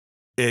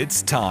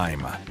It's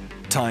time.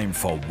 Time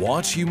for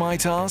what, you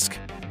might ask?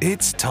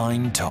 It's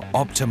time to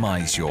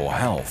optimize your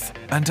health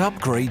and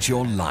upgrade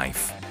your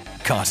life.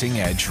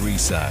 Cutting-edge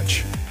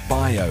research,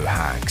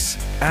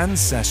 biohacks,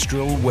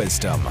 ancestral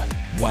wisdom,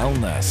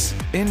 wellness,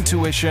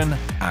 intuition,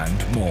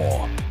 and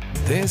more.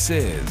 This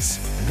is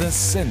The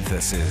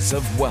Synthesis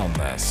of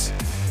Wellness.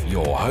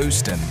 Your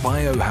host and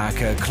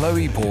biohacker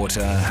Chloe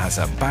Porter has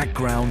a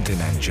background in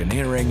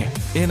engineering,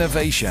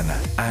 innovation,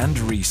 and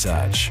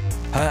research.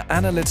 Her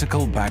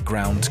analytical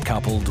background,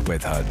 coupled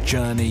with her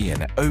journey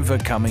in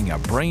overcoming a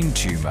brain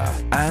tumor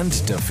and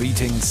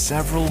defeating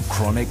several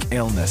chronic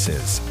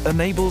illnesses,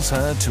 enables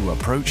her to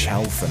approach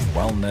health and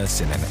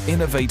wellness in an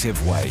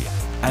innovative way.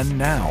 And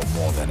now,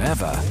 more than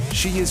ever,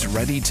 she is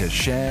ready to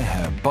share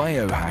her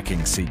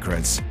biohacking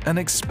secrets and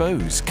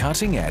expose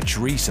cutting-edge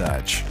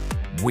research.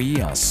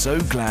 We are so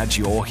glad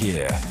you're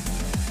here.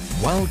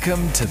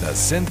 Welcome to the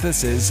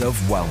Synthesis of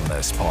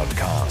Wellness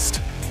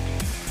podcast.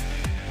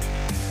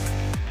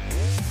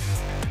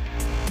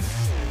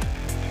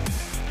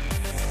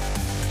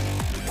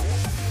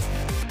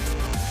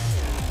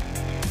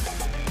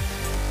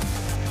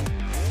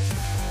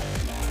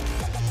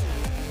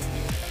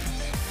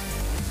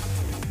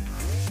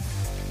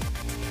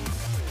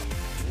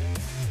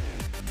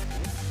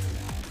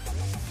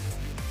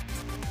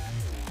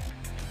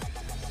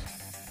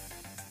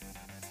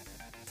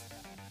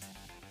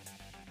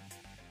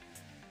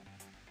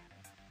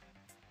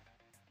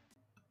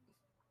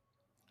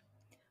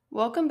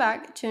 Welcome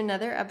back to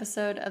another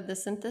episode of the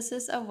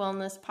Synthesis of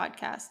Wellness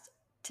podcast.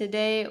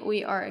 Today,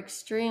 we are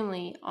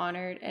extremely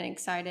honored and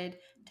excited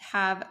to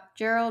have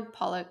Gerald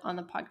Pollack on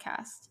the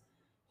podcast.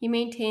 He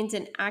maintains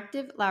an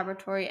active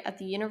laboratory at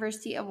the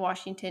University of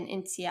Washington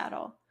in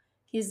Seattle.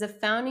 He is the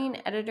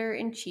founding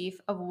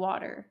editor-in-chief of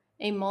Water,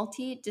 a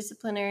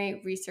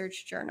multidisciplinary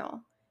research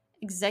journal,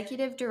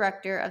 executive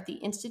director of the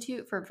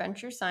Institute for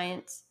Venture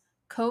Science,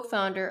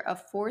 co-founder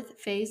of Fourth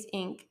Phase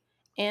Inc.,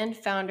 and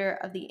founder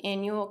of the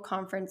annual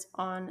conference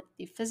on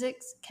the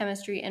physics,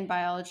 chemistry, and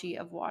biology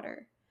of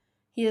water.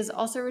 He has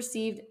also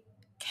received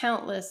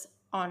countless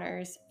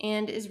honors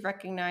and is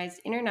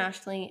recognized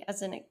internationally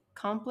as an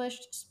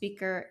accomplished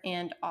speaker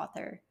and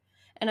author.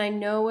 And I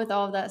know with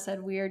all of that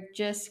said, we are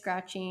just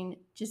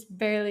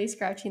barely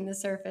scratching the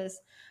surface.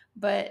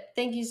 But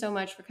thank you so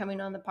much for coming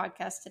on the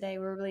podcast today.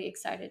 We're really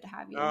excited to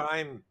have you.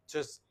 I'm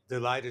just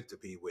delighted to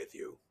be with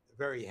you.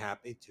 Very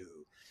happy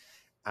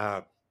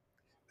uh,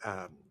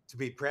 to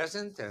be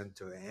present and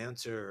to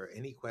answer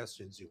any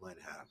questions you might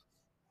have.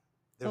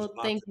 There's Well, a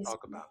lot thank to you.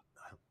 talk about.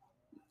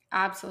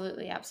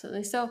 Absolutely.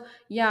 So,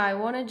 I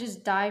want to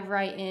just dive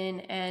right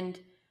in and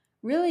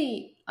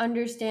really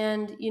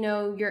understand,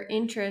 your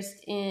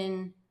interest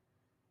in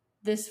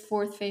this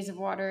fourth phase of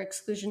water,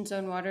 exclusion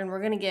zone water, and we're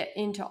going to get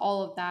into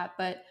all of that,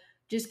 but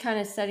just kind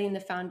of setting the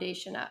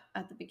foundation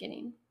at the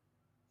beginning.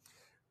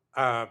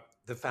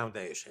 The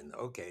foundation.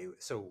 Okay,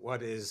 so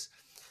what is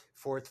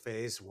fourth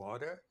phase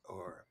water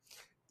or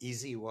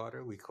easy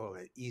water? We call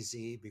it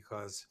easy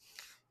because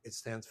it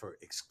stands for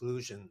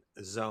exclusion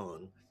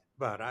zone,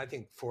 but I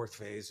think fourth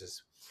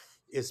phase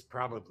is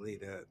probably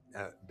the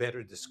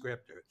better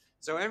descriptor.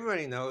 So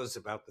everybody knows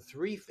about the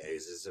three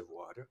phases of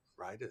water,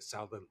 right? It's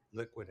solid,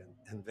 liquid,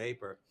 and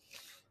vapor.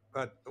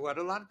 But what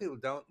a lot of people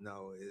don't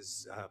know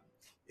is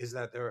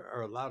that there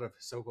are a lot of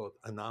so-called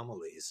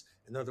anomalies.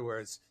 In other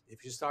words,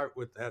 if you start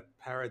with that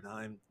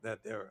paradigm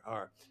that there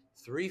are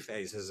three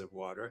phases of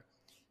water,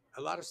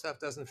 a lot of stuff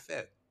doesn't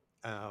fit.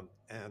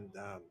 And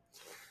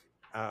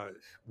uh,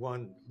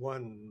 one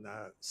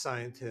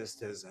scientist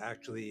has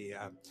actually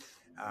uh,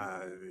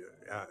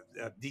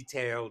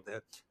 detailed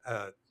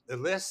the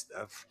list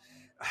of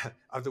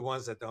of the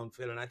ones that don't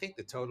fit, and I think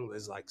the total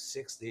is like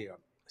 60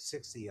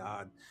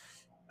 odd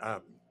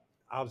um,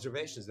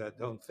 observations that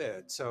don't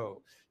fit.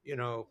 So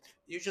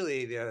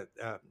usually the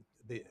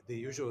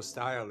usual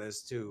style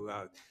is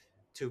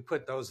to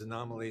put those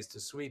anomalies, to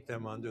sweep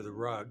them under the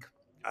rug,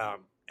 um,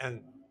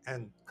 and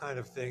and kind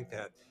of think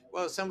that,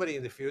 well, somebody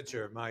in the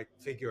future might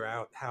figure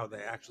out how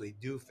they actually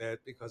do fit,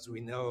 because we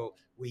know,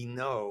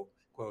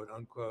 quote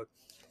unquote,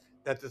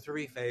 that the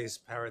three phase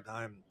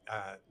paradigm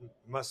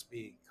must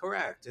be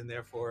correct, and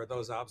therefore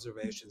those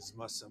observations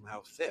must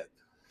somehow fit.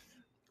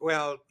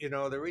 Well,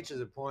 there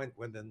reaches a point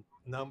when the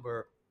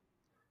number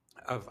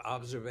of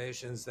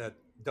observations that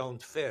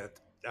don't fit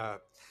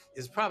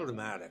is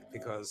problematic,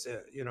 because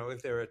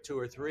if there are two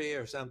or three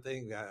or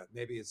something,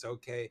 maybe it's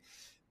okay,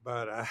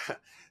 but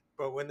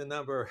but when the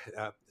number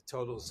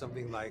totals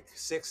something like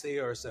 60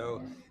 or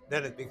so,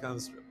 then it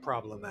becomes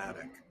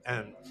problematic,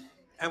 and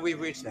we've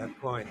reached that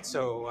point.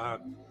 So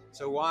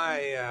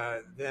why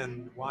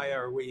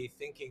are we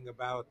thinking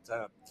about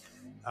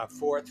a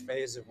fourth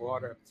phase of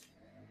water?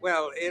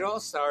 Well, it all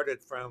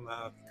started from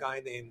a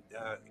guy named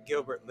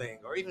Gilbert Ling,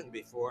 or even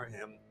before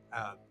him.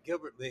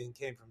 Gilbert Ling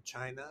came from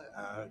China,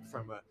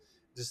 from a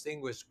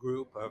distinguished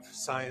group of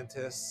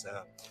scientists.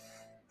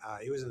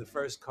 He was in the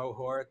first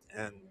cohort,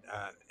 and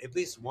at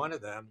least one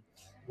of them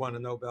won a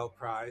Nobel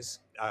Prize.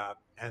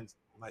 And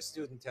my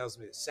student tells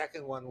me the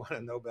second one won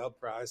a Nobel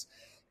Prize.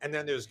 And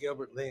then there's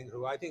Gilbert Ling,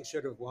 who I think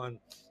should have won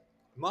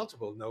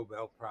multiple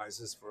Nobel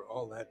prizes for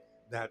all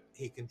that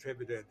he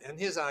contributed. And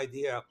his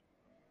idea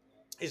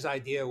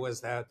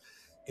was that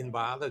in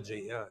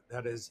biology,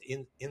 that is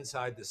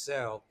inside the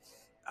cell,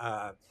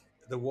 uh,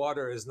 the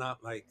water is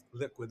not like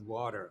liquid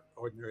water,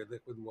 ordinary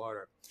liquid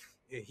water.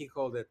 He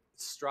called it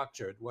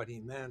structured. What he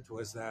meant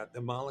was that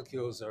the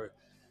molecules are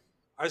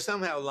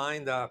somehow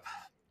lined up,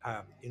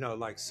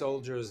 like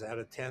soldiers at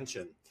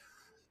attention.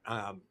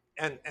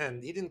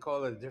 And he didn't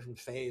call it a different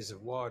phase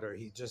of water.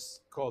 He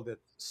just called it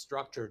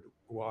structured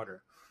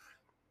water.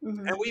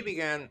 Hmm. And we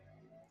began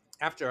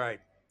after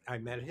I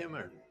met him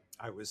and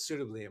I was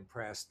suitably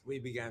impressed. We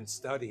began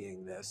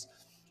studying this,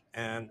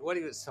 and what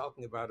he was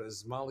talking about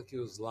is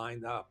molecules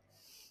lined up,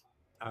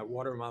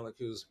 water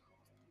molecules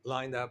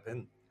lined up,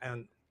 and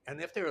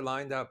if they're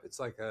lined up, it's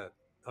like a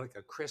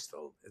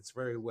crystal. It's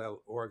very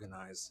well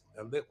organized,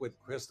 a liquid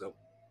crystal.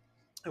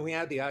 And we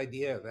had the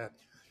idea that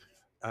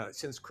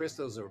since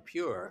crystals are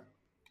pure,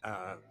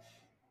 uh,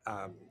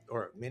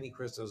 or many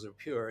crystals are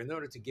pure, in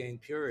order to gain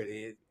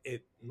purity,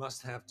 it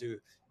must have to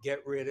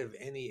get rid of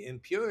any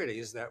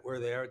impurities that were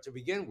there to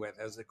begin with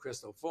as the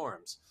crystal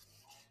forms.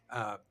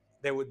 Uh,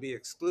 they would be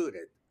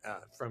excluded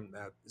from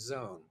that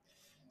zone.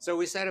 So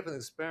we set up an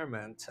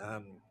experiment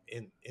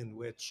in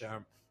which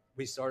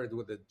we started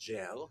with a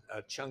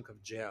chunk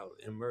of gel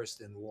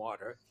immersed in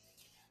water,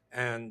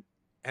 and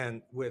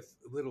and with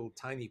little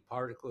tiny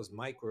particles,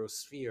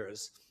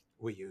 microspheres,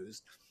 we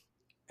used,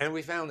 and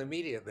we found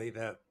immediately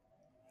that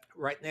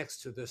right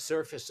next to the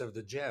surface of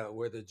the gel,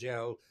 where the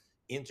gel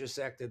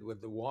intersected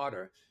with the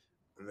water,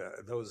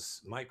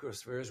 those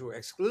microspheres were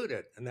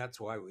excluded, and that's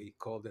why we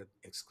called it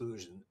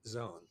exclusion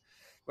zone.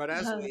 But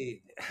as Oh,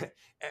 we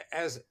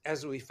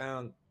as we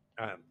found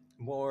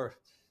more,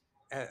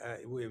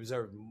 we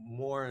observed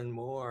more and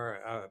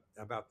more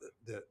about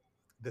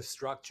the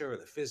structure,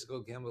 the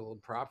physical chemical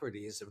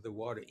properties of the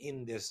water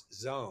in this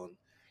zone.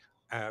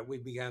 We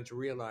began to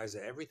realize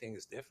that everything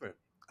is different.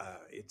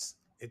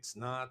 It's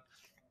not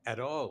at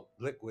all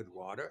liquid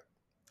water.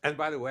 And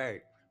by the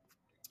way,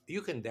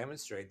 you can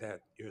demonstrate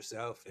that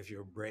yourself if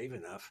you're brave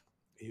enough.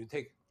 You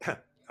take,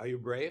 are you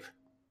brave?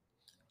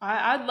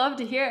 I'd love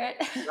to hear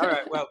All it.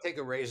 right. Well, take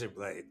a razor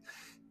blade.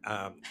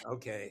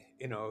 Okay,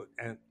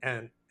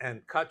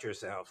 and cut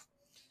yourself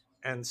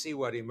and see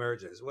what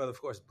emerges. Well, of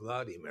course,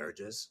 blood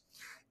emerges,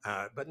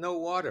 but no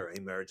water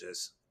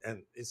emerges.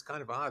 And it's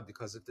kind of odd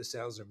because if the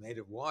cells are made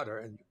of water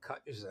and you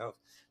cut yourself,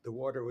 the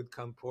water would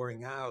come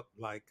pouring out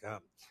like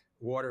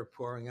water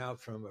pouring out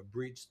from a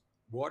breached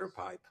water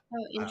pipe.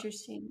 Oh, Uh,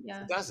 interesting. it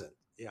Yeah. doesn't.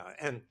 Yeah,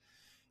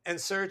 and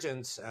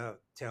surgeons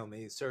tell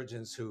me,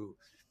 surgeons who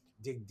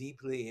dig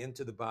deeply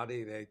into the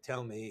body, they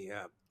tell me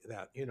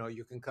that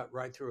you can cut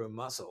right through a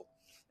muscle,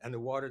 and the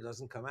water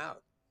doesn't come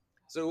out.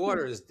 So Hmm.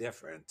 water is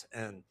different,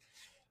 and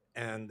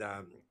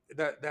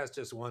that's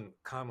just one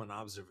common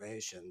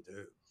observation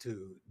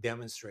to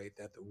demonstrate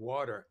that the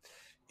water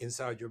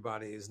inside your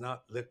body is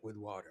not liquid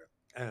water.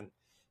 And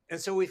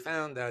so we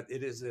found that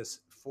it is this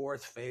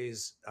fourth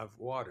phase of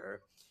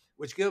water,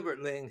 which Gilbert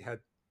Ling had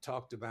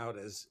talked about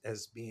as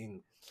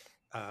being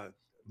uh,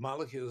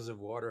 molecules of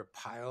water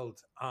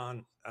piled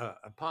on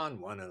upon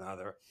one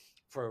another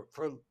for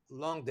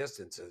long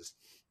distances.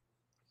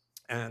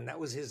 And that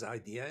was his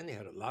idea, and he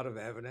had a lot of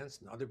evidence,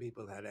 and other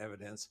people had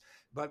evidence.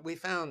 But we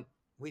found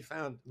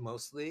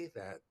mostly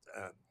that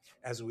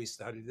as we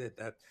studied it,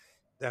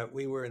 that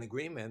we were in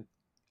agreement,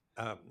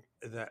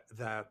 that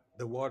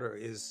the water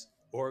is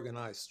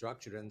organized,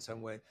 structured in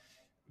some way,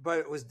 but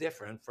it was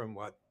different from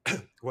what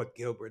what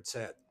Gilbert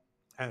said.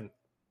 And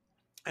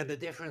and the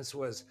difference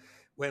was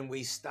when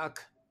we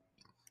stuck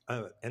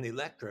an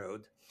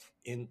electrode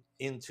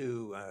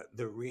into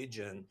the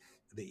region,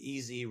 the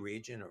EZ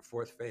region or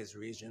fourth phase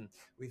region.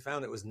 We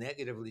found it was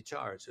negatively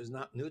charged. It was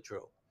not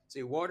neutral.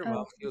 See, water Oh,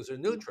 molecules are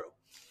neutral.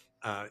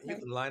 You right.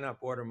 can line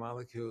up water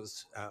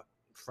molecules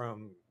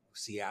from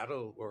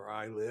Seattle, where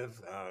I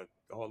live,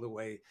 all the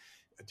way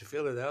to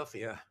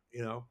Philadelphia,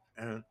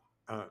 and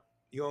uh,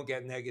 you won't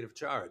get negative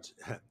charge.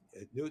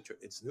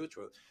 It's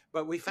neutral.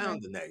 But we Right.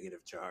 found the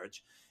negative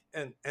charge,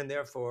 and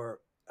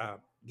therefore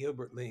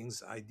Gilbert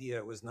Ling's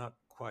idea was not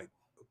quite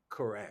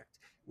correct.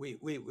 We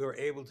were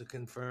able to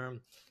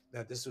confirm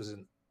that this was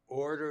an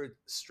ordered,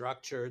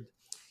 structured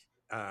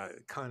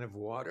kind of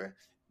water,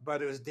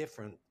 but it was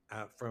different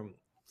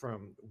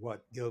from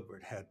what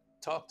Gilbert had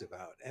talked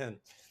about. And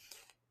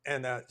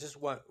just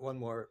one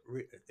more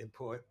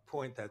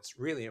point that's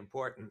really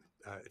important,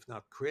 if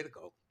not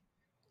critical.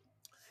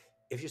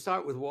 If you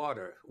start with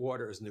water,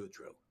 water is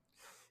neutral.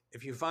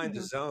 If you find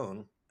a Hmm.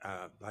 zone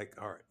like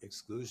our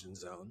exclusion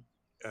zone,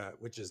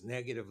 which is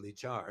negatively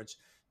charged,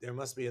 there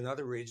must be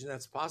another region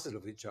that's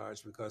positively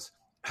charged because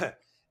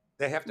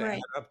they have to add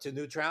Right. up to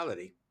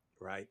neutrality,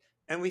 right?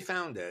 And we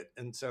found it.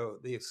 And so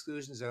the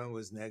exclusion zone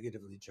was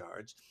negatively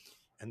charged.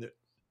 And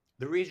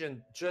the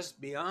region just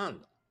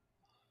beyond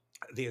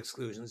the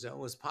exclusion zone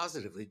was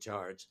positively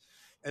charged.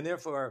 And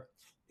therefore,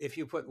 if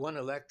you put one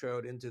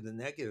electrode into the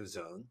negative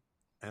zone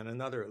and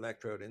another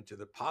electrode into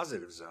the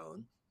positive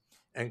zone,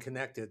 and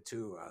connect it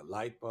to a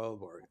light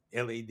bulb or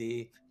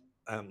LED,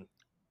 um,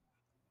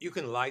 you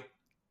can light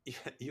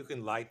you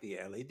can light the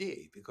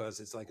LED because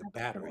it's like a That's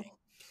battery. cool.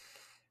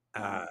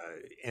 Wow. uh,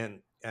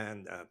 and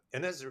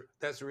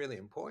that's really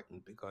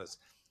important because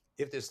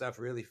if this stuff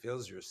really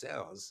fills your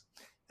cells,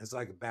 it's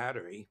like a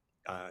battery.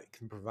 It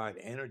can provide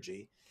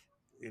energy.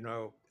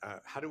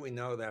 How do we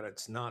know that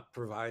it's not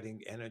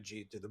providing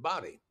energy to the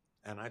body?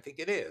 And I think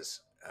it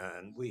is.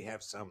 And we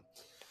have some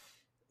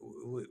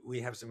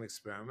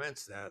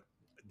experiments that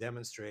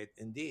demonstrate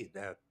indeed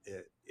that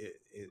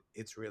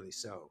it's really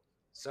so.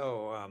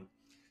 So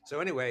so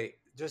anyway,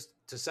 just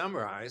to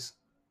summarize,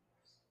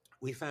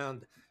 we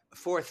found a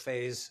fourth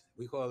phase.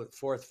 We call it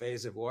fourth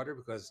phase of water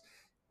because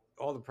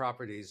all the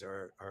properties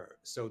are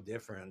so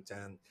different.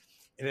 And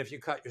if you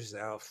cut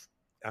yourself,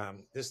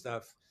 this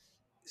stuff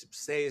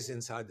stays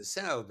inside the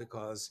cell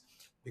because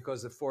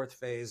the fourth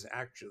phase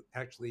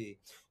actually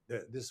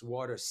this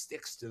water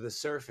sticks to the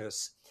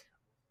surface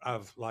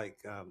of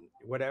like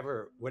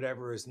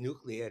whatever is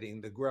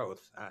nucleating the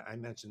growth. I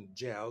mentioned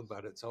gel,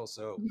 but it's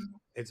also Mhm.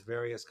 it's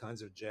various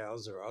kinds of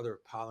gels or other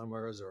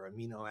polymers or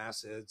amino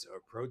acids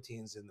or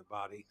proteins in the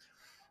body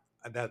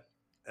that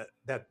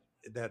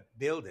that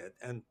build it,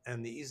 and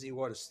the easy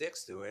water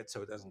sticks to it,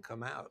 so it doesn't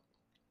come out.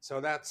 So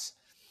that's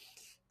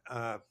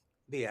uh,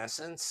 the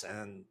essence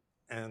and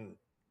and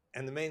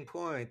the main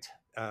point.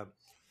 Uh,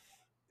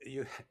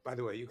 you, by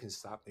the way, you can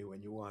stop me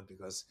when you want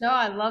because No,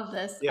 I love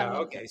this. I yeah,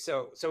 love this. okay.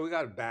 So we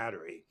got a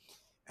battery,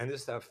 and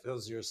this stuff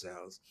fills your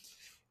cells,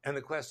 and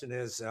the question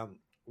is,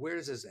 where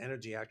does this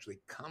energy actually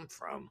come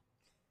from?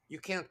 You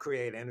can't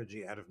create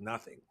energy out of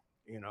nothing.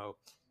 You know,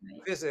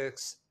 Right.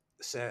 physics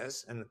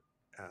says, and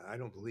I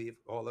don't believe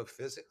all of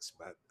physics,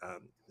 but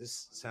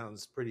this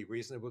sounds pretty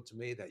reasonable to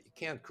me, that you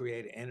can't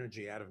create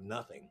energy out of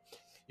nothing.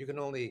 You can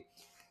only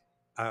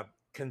uh,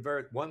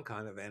 convert one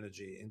kind of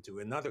energy into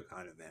another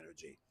kind of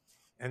energy.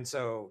 And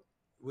so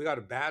we got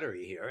a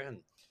battery here, and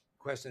the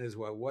question is,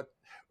 well, what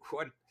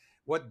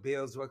what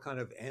builds what kind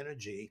of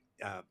energy?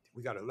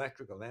 We got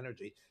electrical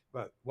energy,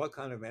 but what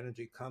kind of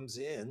energy comes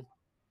in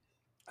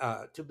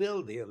to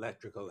build the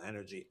electrical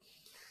energy?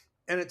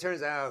 And it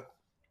turns out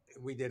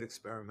we did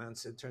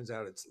experiments. It turns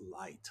out it's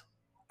light.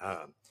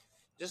 Um,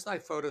 just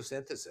like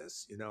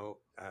photosynthesis,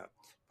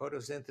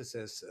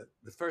 photosynthesis,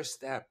 the first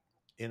step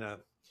in a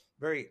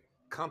very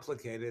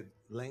complicated,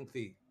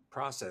 lengthy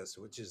process,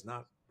 which is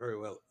not very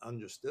well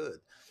understood,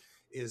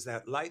 is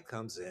that light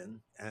comes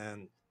in.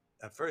 And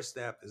the first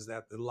step is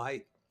that the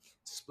light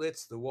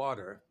splits the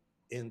water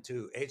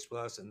into H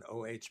plus and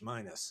OH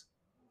minus.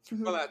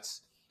 Well, Mhm.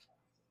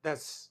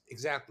 that's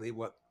exactly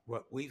what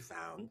we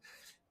found,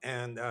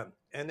 and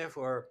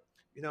therefore,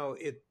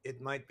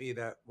 it might be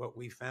that what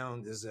we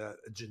found is a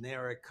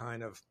generic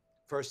kind of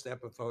first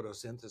step of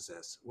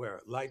photosynthesis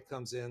where light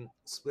comes in,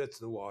 splits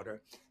the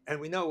water, and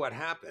we know what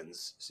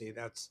happens. See,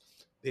 that's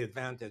the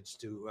advantage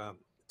to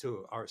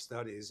our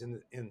studies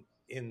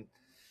in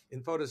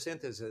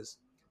photosynthesis.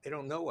 They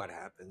don't know what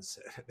happens.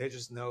 They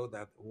just know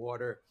that the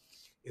water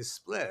is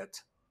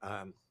split.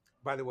 Um,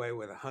 by the way,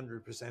 with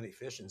 100%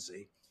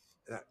 efficiency,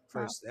 that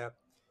Wow. first step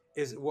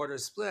is water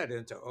split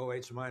into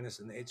OH minus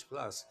and H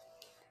plus.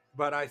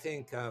 But I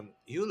think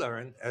you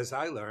learned, as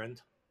I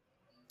learned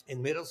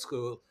in middle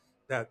school,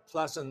 that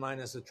plus and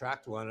minus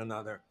attract one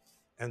another.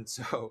 And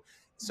so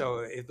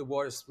if the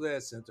water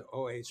splits into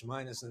OH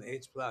minus and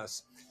H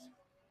plus,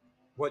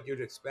 what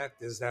you'd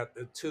expect is that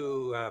the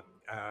two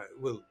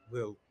will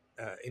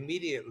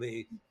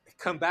immediately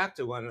come back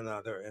to one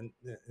another.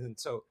 And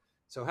so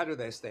how do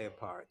they stay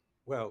apart?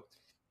 Well,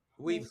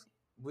 we've Right.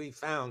 we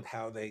found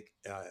how they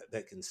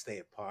can stay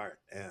apart,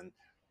 and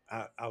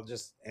I'll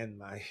just end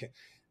my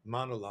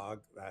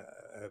monologue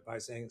by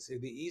saying, see,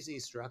 the easy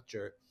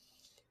structure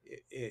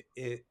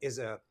is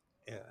a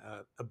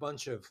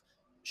bunch of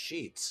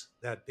sheets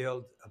that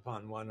build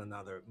upon one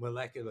another,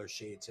 molecular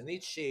sheets, and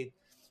each sheet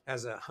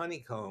has a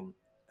honeycomb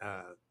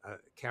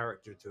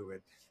character to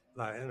it,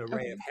 like an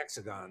array of Okay.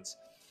 hexagons,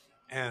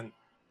 and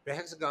the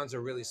hexagons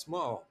are really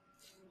small.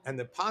 And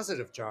the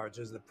positive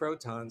charges, the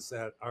protons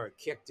that are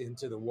kicked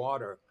into the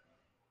water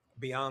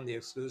beyond the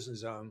exclusion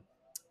zone,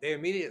 they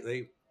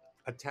immediately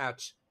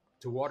attach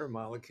to water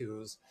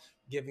molecules,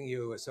 giving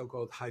you a so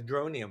called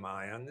hydronium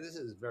ion. This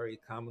is very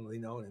commonly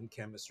known in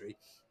chemistry.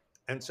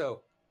 And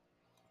so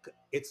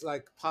it's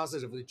like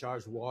positively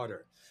charged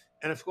water.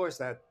 And of course,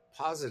 that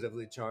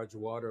positively charged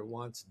water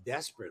wants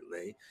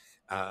desperately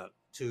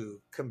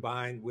to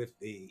combine with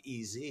the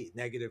EZ,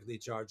 negatively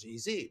charged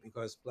EZ,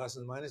 because plus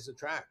and minus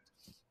attract.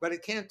 But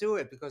it can't do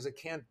it because it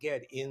can't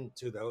get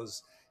into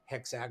those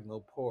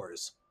hexagonal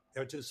pores.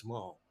 They're too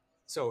small.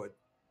 So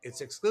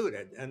it's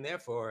excluded. And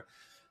therefore,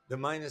 the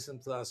minus and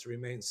plus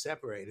remain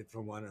separated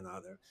from one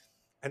another.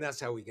 And that's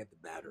how we get the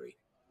battery.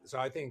 So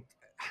I think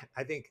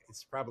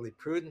it's probably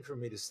prudent for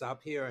me to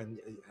stop here and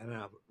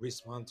I'll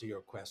respond to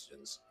your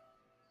questions.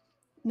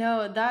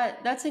 No,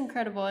 that's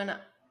incredible, and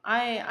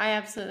I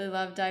absolutely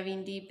love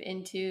diving deep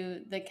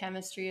into the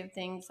chemistry of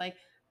things. Like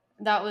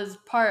that was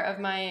part of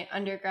my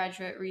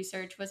undergraduate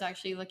research was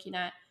actually looking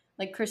at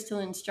like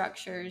crystalline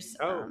structures.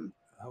 Oh,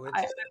 I What'd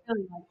you say?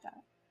 really like that.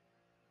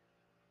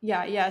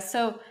 Yeah, yeah.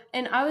 So,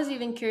 and I was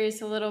even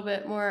curious a little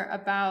bit more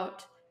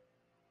about,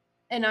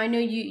 and I know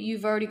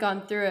you've already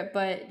gone through it,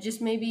 but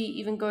just maybe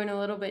even going a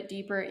little bit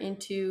deeper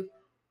into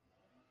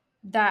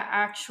that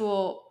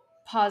actual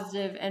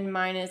positive and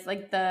minus,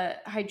 like the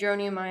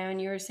hydronium ion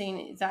you were saying,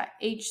 is that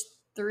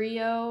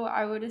H3O,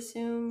 I would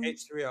assume,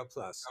 H3O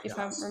plus. if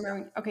Yeah. I'm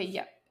remembering. Okay,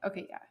 yeah.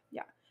 Okay, yeah,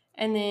 yeah.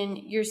 And then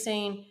you're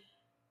saying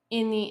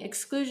in the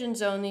exclusion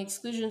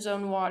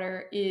zone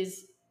water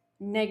is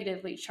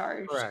negatively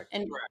charged. Correct.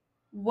 And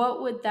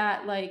what would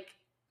that like?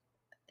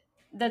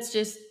 That's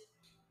just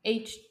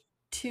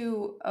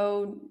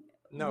H2O.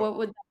 No, What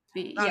would that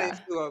be? not Yeah.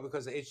 H2O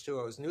because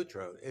H2O is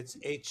neutral. It's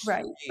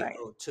Right. Right.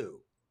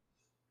 H3O2.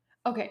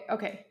 Okay.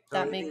 Okay. So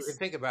That you can makes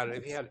think about it.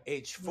 If you sense. had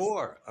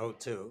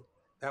H4O2,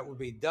 that would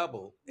be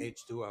double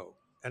H2O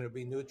and it would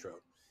be neutral.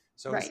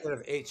 So Right. instead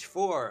of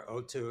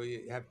H4O2,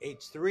 you have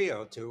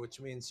H3O2, which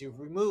means you've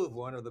removed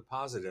one of the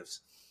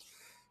positives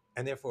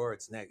and therefore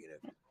it's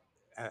negative,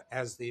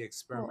 as the Cool.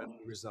 experimental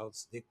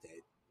results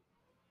dictate.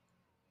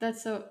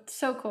 That's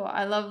so cool.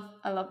 I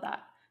love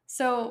that.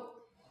 So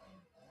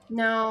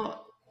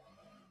now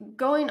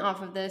going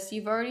off of this,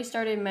 you've already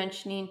started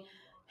mentioning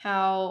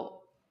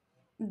how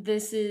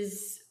this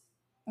is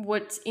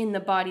what's in the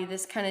body,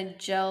 this kind of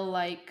gel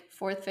like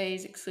fourth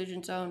phase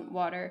exclusion zone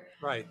water.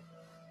 Right.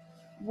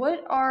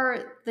 What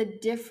are the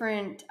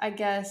different, I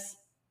guess,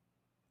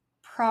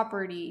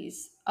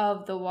 properties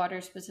of the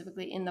water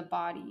specifically in the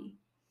body?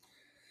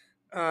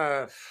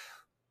 Uh,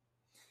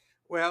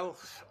 well,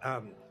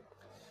 um,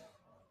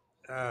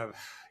 uh,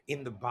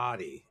 in the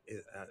body,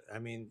 I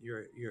mean,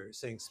 you're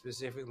saying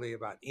specifically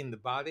about in the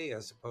body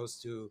as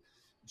opposed to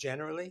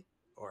generally,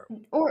 or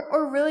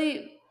Or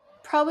really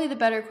probably the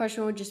better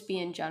question would just be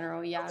in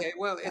general. Yeah. okay,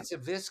 well, Yeah. it's a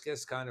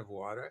viscous kind of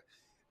water,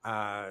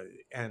 uh,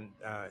 and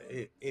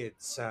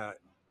it's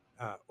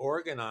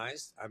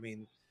organized. I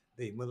mean,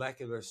 the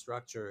molecular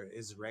structure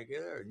is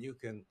regular, and you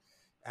can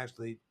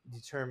actually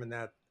determine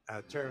that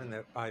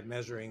by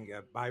measuring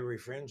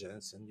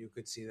birefringence, and you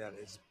could see that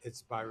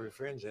it's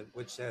birefringent,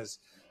 which says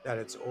that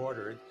it's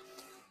ordered.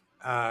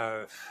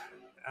 Uh,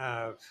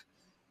 uh,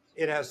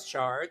 it has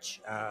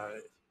charge, uh,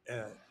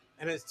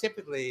 and it's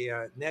typically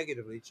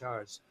negatively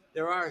charged.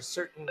 There are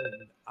certain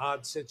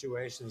odd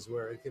situations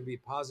where it can be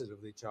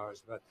positively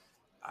charged, but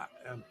uh,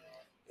 um,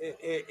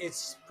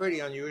 it's pretty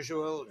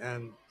unusual,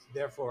 and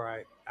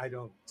therefore I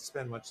don't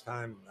spend much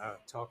time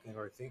talking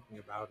or thinking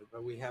about it.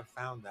 But we have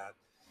found that,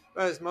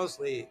 but it's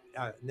mostly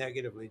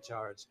negatively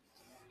charged.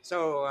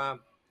 So,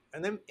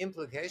 an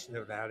implication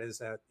of that is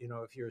that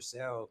if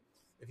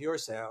your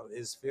cell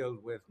is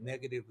filled with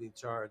negatively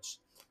charged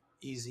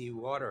easy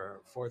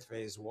water, fourth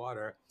phase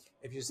water,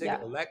 if you stick an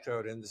Yeah.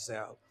 electrode in the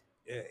cell,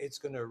 it's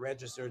going to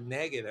register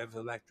negative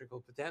electrical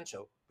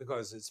potential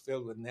because it's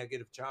filled with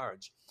negative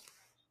charge.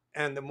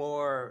 And the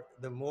more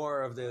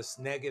of this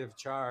negative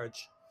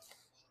charge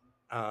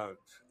uh,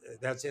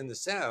 that's in the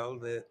cell,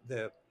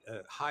 the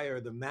higher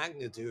the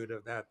magnitude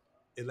of that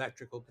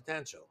electrical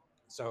potential.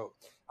 So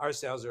our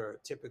cells are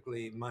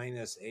typically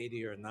minus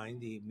 80 or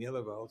 90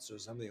 millivolts or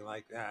something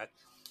like that.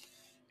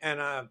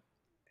 And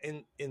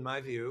in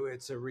my view,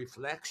 it's a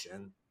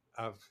reflection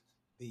of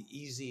the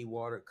easy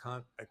water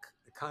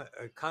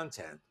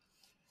content.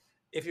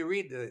 If you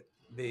read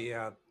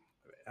the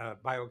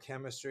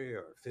biochemistry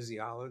or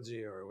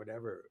physiology or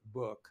whatever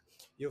book,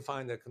 you'll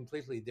find a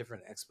completely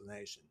different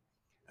explanation.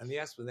 And the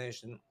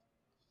explanation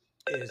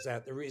is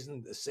that the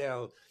reason the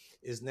cell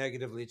is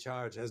negatively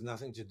charged has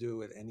nothing to do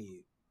with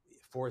any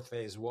fourth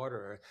phase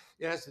water.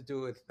 It has to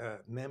do with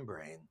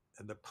membrane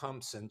and the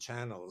pumps and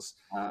channels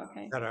Oh,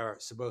 okay. that are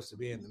supposed to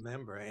be in the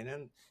membrane.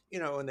 And,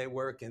 when they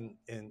work in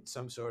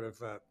some sort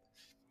of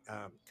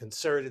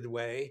concerted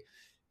way.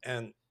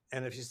 And,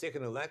 and if you stick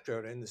an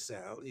electrode in the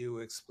cell, you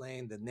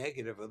explain the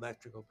negative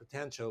electrical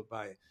potential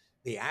by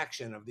the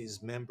action of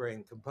these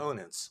membrane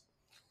components.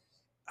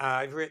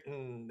 I've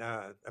written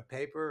a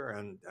paper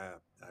and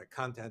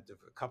content of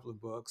a couple of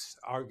books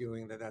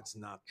arguing that that's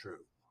not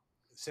true,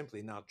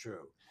 simply not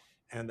true,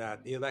 and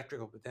that the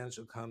electrical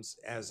potential comes,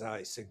 as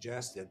I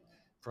suggested,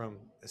 from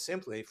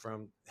simply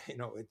from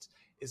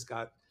it's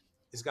got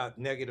it's got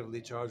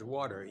negatively charged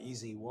water,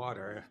 easy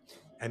water,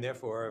 and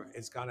therefore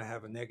it's got to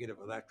have a negative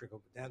electrical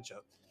potential.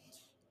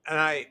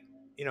 And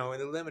in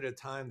the limited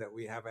time that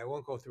we have, I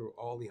won't go through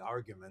all the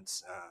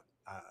arguments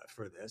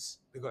for this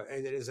because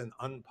it is an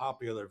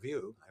unpopular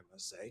view, I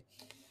must say.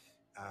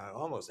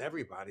 Almost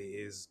everybody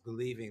is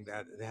believing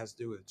that it has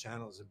to do with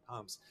channels and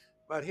pumps.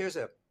 But here's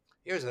a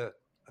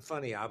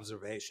funny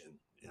observation.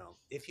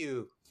 If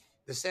you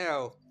the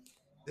cell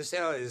the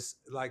cell is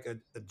like a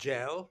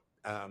gel,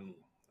 and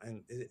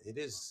it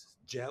is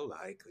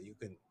gel-like. You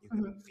can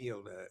Mhm.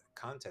 feel the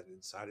content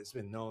inside. It's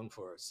been known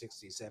for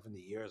 60, 70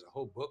 years. A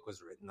whole book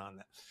was written on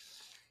that,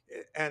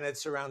 and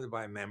it's surrounded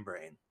by a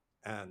membrane.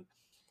 And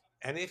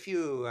and if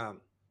you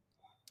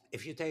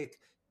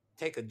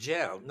take a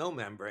gel, no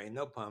membrane,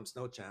 no pumps,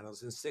 no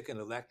channels, and stick an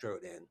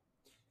electrode in,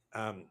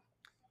 um,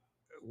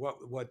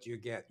 what do you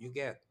get? You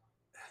get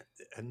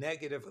a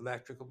negative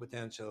electrical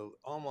potential,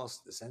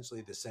 almost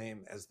essentially the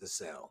same as the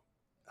cell.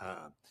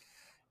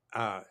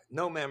 Uh,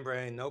 no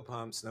membrane, no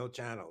pumps, no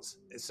channels.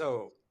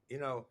 So,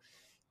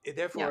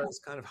 therefore, Yeah. it's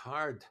kind of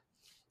hard.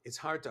 It's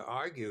hard to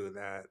argue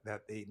that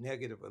the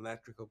negative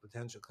electrical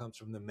potential comes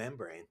from the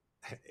membrane.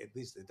 At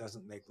least it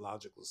doesn't make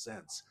logical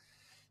sense.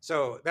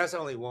 So that's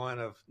only one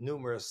of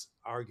numerous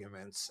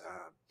arguments.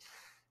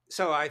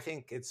 So I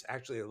think it's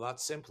actually a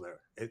lot simpler.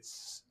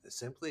 It's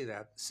simply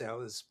that the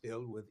cell is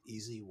filled with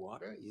easy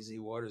water. Easy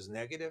water is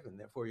negative, and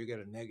therefore you get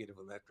a negative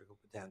electrical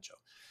potential.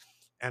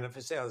 And if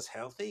a cell is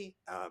healthy,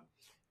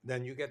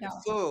 then you get the Yeah.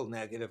 full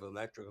negative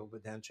electrical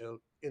potential,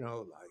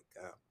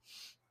 like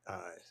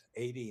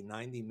 80,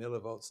 90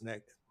 millivolts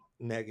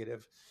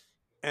negative.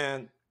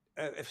 And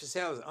if a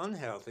cell is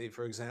unhealthy,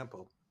 for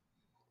example,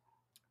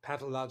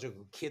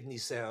 pathological kidney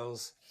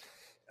cells,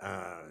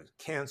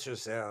 cancer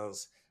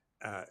cells,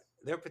 uh,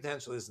 their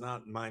potential is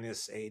not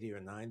minus 80 or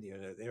 90,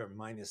 or they're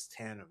minus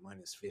 10 or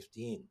minus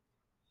 15.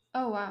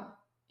 Oh, wow.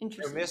 They're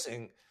Interesting.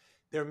 missing,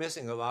 they're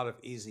missing a lot of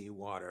easy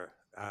water.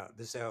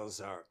 The cells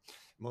are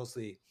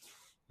mostly,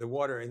 the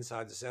water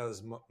inside the cell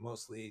is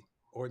mostly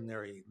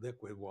ordinary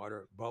liquid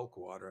water, bulk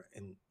water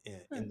in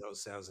Hmm.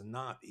 those cells, and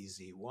not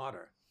easy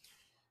water.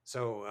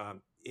 So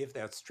if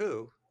that's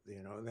true,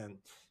 then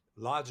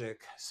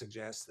logic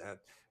suggests that,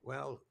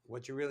 well,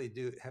 what you really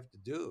do have to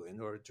do in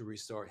order to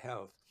restore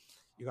health,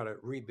 you got to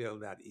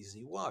rebuild that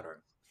easy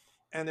water.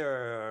 And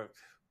there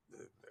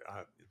are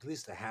at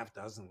least a half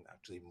dozen,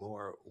 actually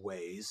more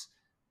ways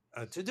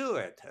to do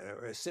it,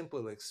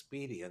 simple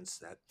expedients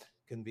that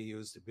can be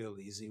used to build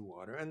easy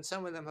water. And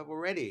some of them have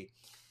already,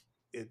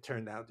 it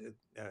turned out,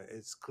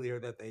 it's clear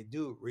that they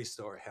do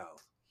restore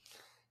health.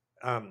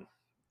 Um,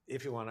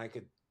 if you want, I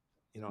could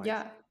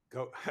Yeah.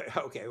 go.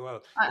 Okay,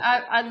 well,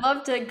 I'd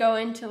love to go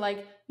into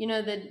like,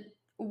 the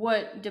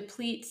what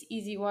depletes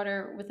easy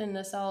water within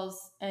the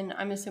cells, and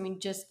I'm assuming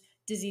just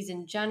disease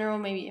in general,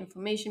 maybe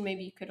inflammation,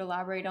 maybe you could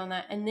elaborate on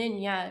that. And then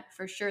yeah,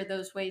 for sure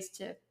those ways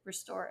to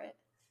restore it.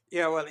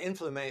 yeah, well,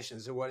 inflammation.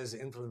 So, what is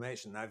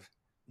inflammation? I've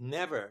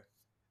never,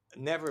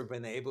 never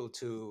been able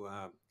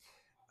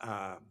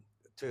uh,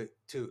 to,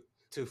 to,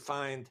 to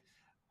find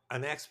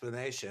an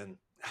explanation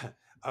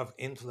of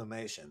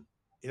inflammation.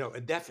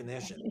 A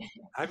definition.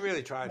 I've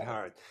really tried Right.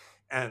 hard,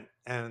 and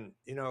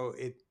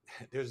it.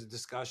 There's a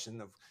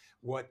discussion of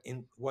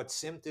what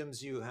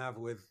symptoms you have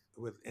with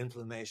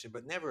inflammation,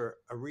 but never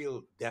a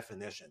real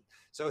definition.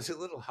 So it's a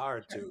little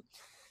hard Sure.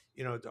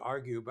 to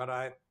argue. But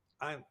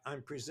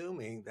I'm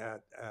presuming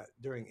that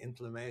during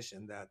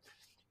inflammation that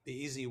the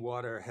easy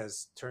water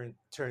has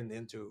turned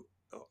into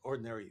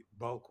ordinary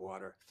bulk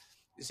water.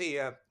 You see,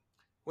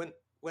 when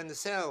when the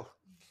cell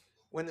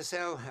when the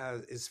cell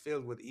is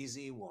filled with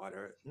easy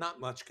water, not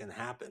much can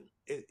happen.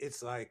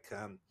 It's like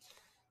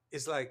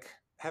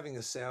having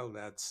a cell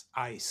that's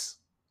ice.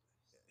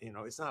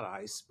 It's not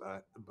ice,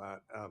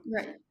 but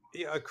Right.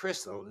 yeah, a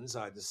crystal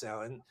inside the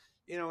cell, and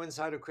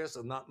inside a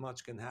crystal, not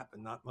much can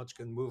happen. Not much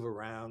can move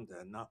around,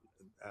 and not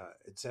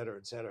et cetera,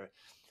 et cetera.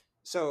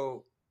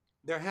 So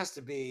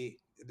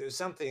there's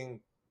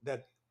something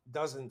that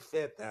doesn't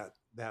fit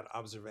that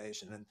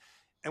observation,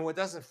 and what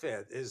doesn't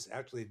fit is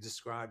actually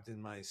described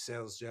in my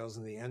Cells, Gels,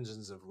 and the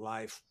Engines of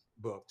Life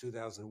book,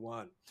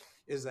 2001,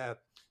 is that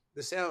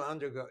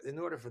in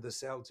order for the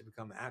cell to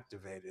become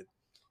activated,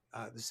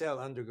 the cell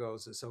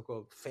undergoes a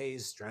so-called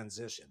phase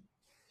transition.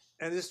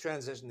 And this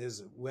transition is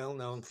a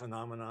well-known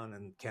phenomenon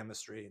in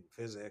chemistry and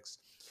physics.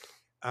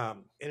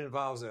 It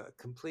involves a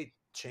complete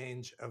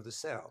change of the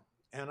cell.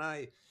 And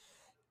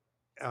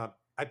uh,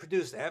 I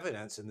produced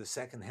evidence in the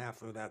second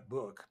half of that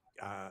book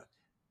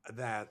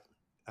that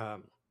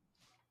um,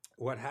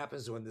 what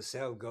happens when the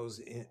cell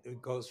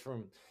it goes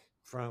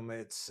from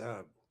its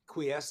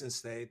quiescent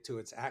state to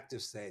its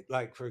active state.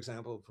 Like, for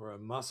example, for a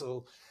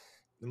muscle,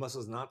 the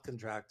muscle is not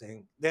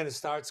contracting, then it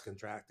starts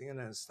contracting, and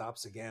then it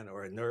stops again.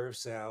 Or a nerve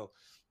cell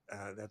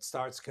that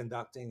starts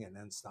conducting and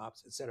then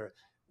stops, etc.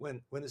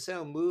 When the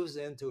cell moves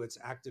into its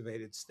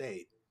activated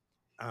state,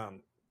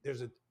 um,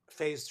 there's a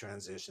phase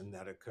transition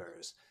that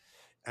occurs.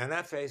 And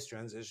that phase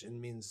transition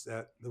means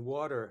that the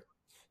water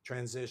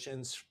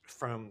transitions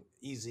from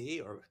easy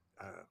or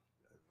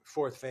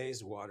fourth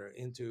phase water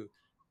into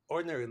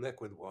ordinary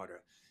liquid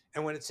water.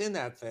 And when it's in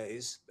that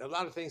phase, a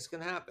lot of things can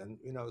happen.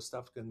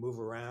 Stuff can move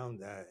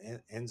around.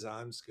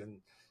 Enzymes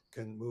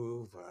can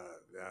move.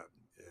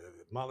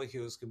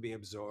 Molecules can be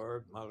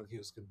absorbed.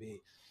 Molecules can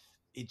be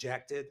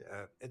ejected,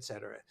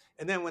 etc.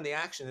 And then when the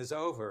action is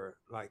over,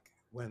 like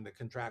when the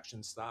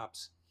contraction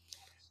stops,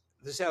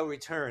 the cell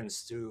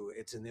returns to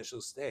its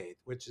initial state,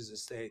 which is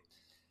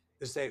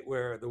the state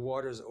where the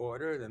water is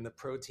ordered and the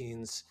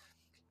proteins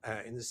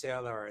in the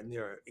cell are in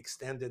their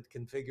extended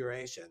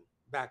configuration,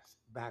 back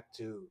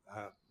to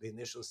the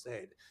initial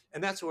state,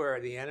 and that's where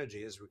the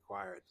energy is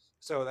required.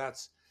 So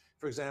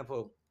for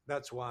example,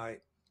 that's why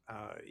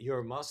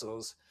your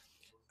muscles,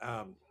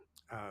 um,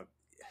 uh,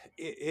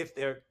 if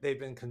they've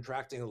been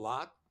contracting a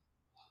lot,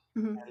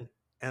 Hmm.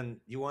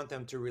 and you want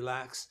them to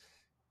relax,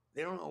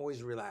 they don't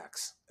always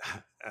relax.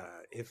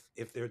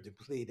 If they're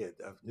depleted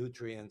of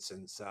nutrients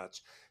and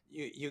such,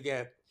 you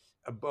get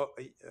a,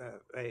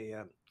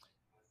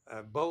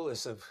 a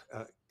bolus of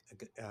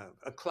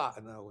a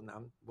clot. No,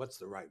 no, what's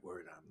the right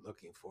word I'm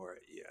looking for?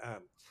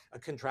 A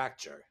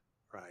contracture,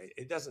 right?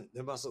 It doesn't.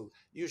 The muscle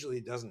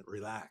usually doesn't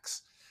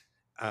relax,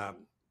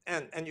 um,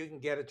 and you can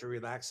get it to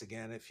relax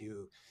again if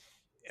you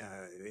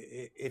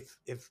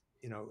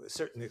know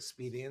certain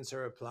expedients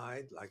are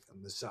applied, like a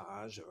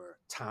massage or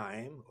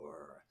time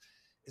or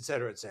et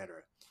cetera, et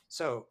cetera.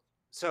 So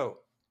so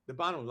the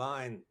bottom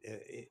line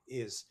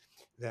is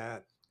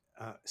that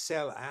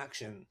cell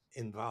action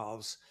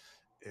involves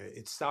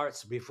it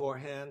starts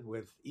beforehand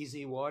with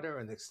easy water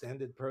and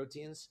extended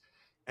proteins,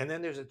 and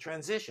then there's a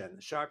transition,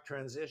 a sharp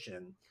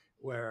transition,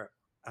 where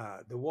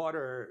the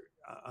water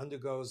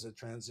undergoes a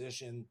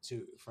transition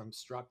to from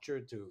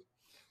structure to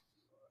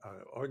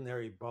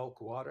ordinary bulk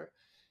water,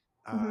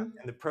 Hmm.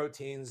 and the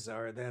proteins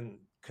are then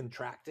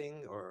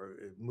contracting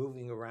or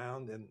moving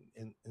around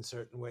in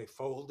certain way,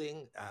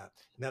 folding, and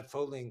that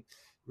folding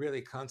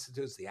really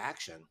constitutes the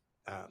action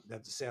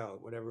that the cell,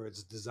 whatever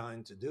it's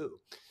designed to do,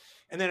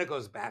 and then it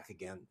goes back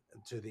again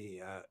to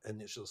the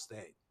initial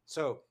state.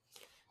 So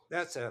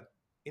that's a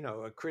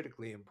a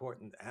critically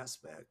important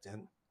aspect,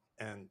 and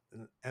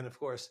and of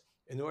course,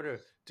 in order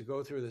to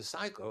go through the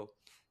cycle,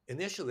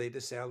 initially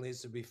the cell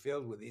needs to be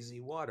filled with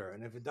easy water,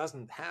 and if it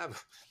doesn't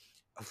have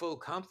a full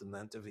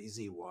complement of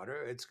easy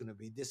water, it's going to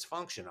be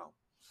dysfunctional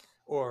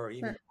or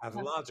even Sure. Yeah.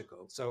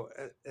 pathological. So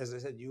as I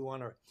said, you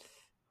want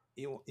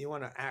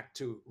to act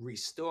to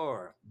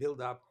restore,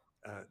 build up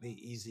the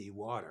easy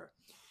water.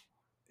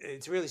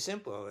 It's really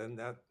simple, and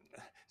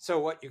so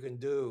what you can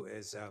do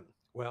is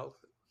well,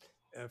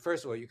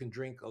 first of all, you can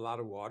drink a lot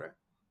of water,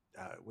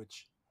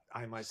 which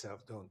I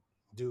myself don't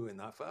do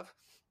enough of,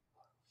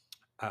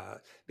 uh,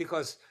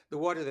 because the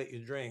water that you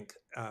drink,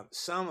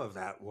 some of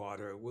that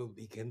water will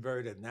be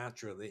converted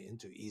naturally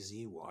into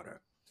easy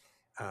water.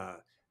 Uh,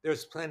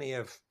 there's plenty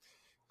of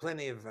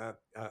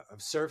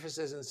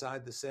surfaces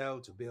inside the cell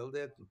to build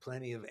it, and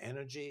plenty of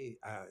energy.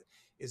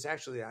 It's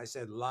actually, I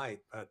said light,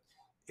 but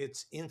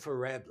it's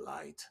infrared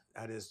light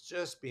that is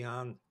just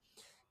beyond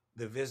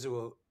the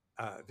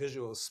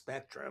visual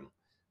spectrum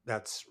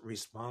that's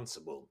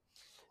responsible,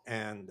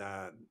 and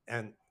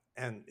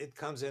and it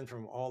comes in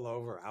from all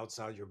over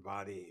outside your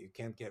body. You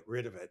can't get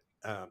rid of it,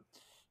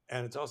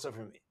 and it's also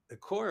from the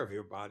core of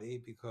your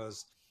body,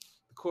 because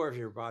the core of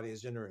your body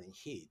is generating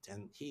heat,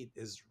 and heat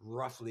is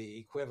roughly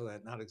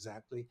equivalent, not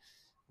exactly,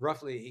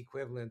 roughly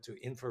equivalent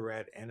to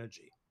infrared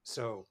energy.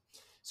 So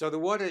the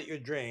water that you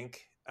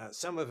drink,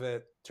 some of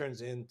it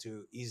turns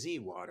into easy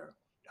water,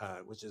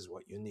 which is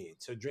what you need.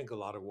 So drink a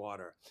lot of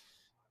water.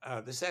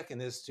 The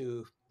second is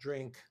to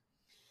drink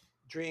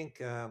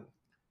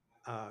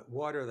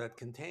water that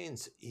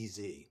contains EZ.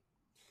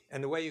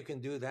 And the way you can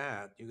do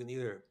that, you can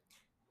either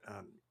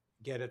um,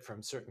 get it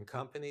from certain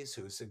companies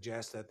who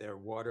suggest that their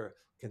water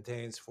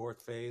contains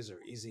fourth phase or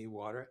easy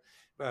water.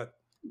 But,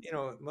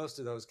 most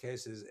of those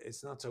cases,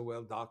 it's not so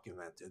well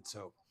documented.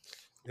 So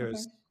Okay.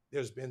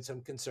 there's been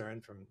some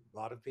concern from a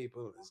lot of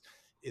people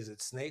is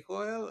it snake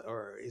oil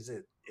or is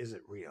it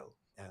real?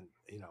 And,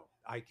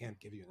 I can't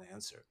give you an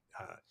answer.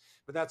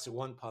 But that's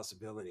one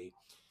possibility.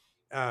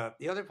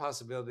 The other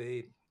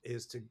possibility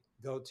is to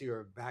go to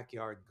your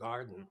backyard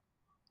garden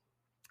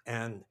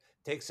and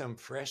take some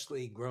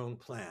freshly grown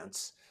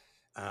plants,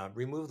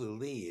 remove the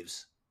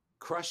leaves,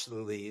 crush the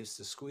leaves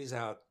to squeeze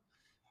out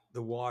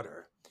the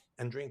water,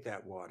 and drink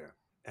that water.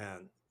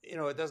 And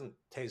it doesn't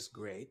taste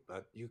great,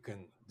 but you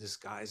can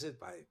disguise it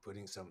by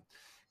putting some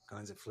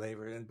kinds of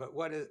flavor in. But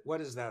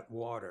what is that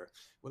water?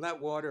 Well, that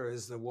water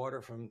is the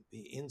water from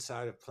the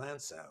inside of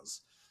plant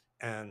cells,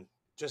 and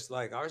just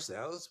like our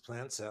cells,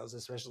 plant cells,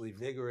 especially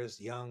vigorous,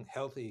 young,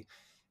 healthy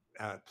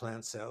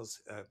plant cells,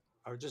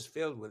 are just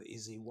filled with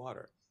easy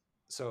water.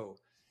 So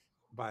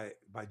by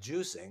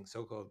juicing,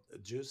 so-called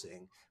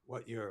juicing,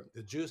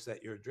 the juice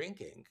that you're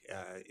drinking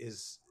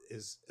is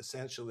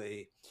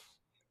essentially,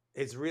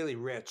 it's really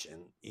rich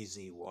in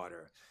easy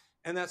water,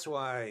 and that's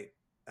why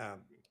um,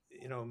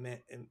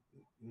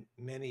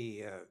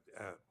 many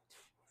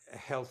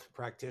health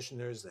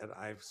practitioners that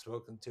I've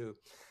spoken to,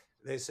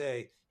 they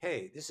say,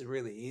 "Hey, this is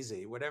really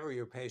easy. Whatever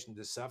your patient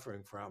is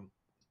suffering from,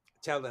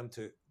 tell them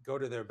to go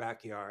to their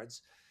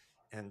backyards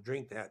and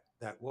drink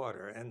that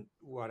water." And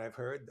what I've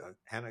heard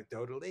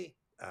anecdotally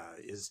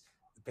is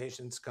the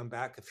patients come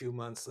back a few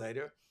months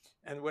later,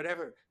 and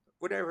whatever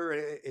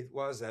it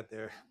was that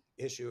their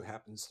issue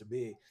happens to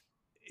be,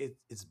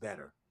 it's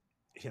better.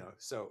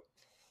 So,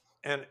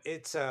 and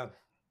it's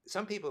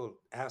some people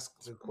ask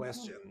the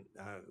question,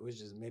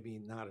 which is maybe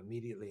not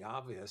immediately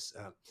obvious.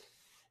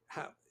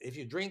 How, if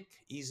you drink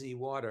easy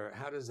water,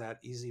 how does that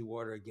easy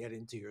water get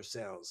into your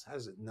cells? How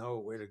does it know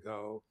where to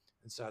go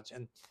and such?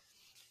 And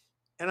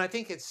I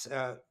think it's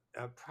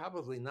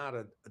probably not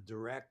a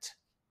direct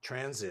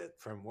transit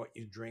from what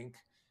you drink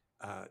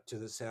to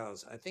the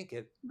cells. I think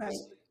it Right.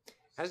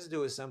 has to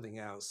do with something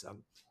else.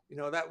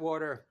 That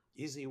water,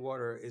 easy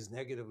water, is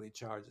negatively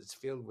charged. It's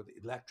filled with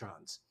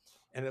electrons,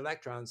 and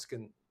electrons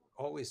can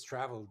always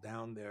travel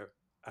down their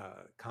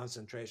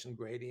concentration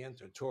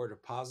gradient or toward a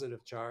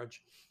positive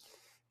charge.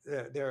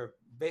 They're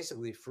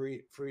basically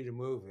free to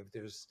move if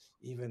there's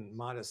even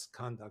modest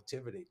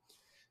conductivity.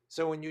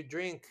 So when you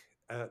drink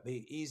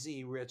the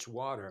easy rich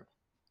water,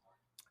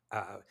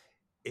 uh,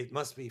 it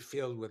must be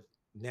filled with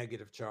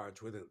negative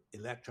charge with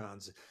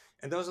electrons,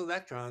 and those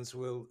electrons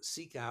will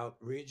seek out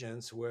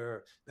regions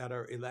where that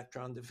are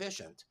electron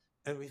deficient.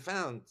 And we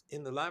found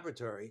in the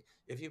laboratory,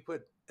 if you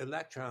put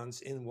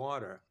electrons in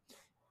water,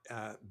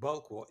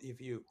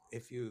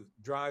 if you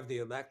drive the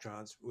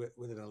electrons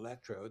with an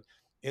electrode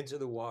into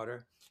the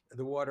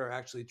water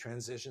actually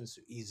transitions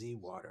to easy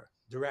water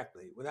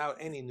directly without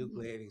any Mhm.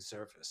 nucleating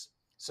surface.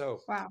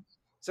 So Wow.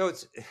 so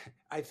it's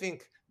I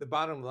think the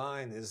bottom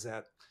line is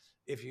that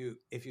if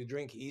you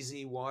drink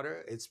easy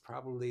water, it's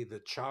probably the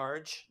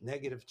charge,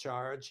 negative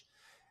charge,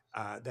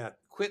 that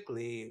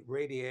quickly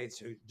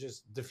radiates or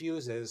just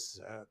diffuses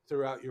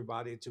throughout your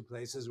body to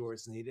places where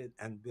it's needed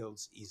and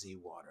builds easy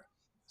water.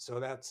 So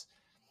that's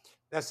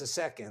the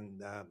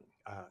second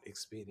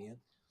expedient.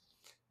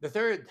 The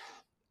third,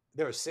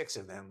 there are six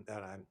of them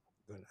that I'm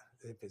gonna,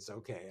 if it's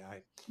okay,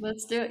 I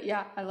Let's do it.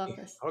 Yeah, I love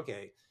this.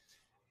 okay.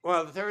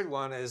 Well, the third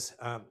one is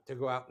to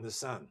go out in the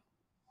sun.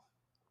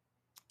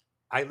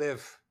 I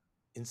live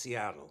in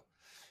Seattle,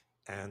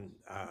 and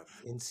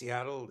in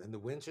Seattle in the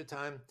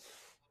wintertime,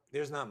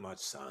 there's not much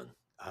sun.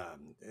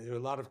 There are a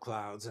lot of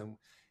clouds, and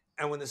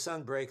when the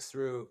sun breaks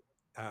through,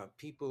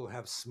 people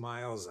have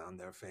smiles on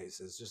their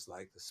faces, just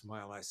like the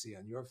smile I see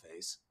on your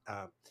face.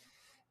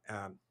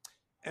 Um,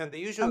 and the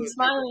usual I'm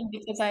smiling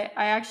because I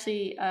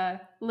actually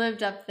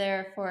lived up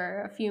there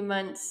for a few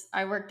months.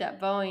 I worked at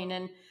Boeing,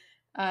 and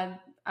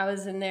I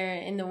was in there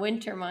in the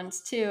winter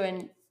months too,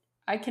 and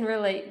I can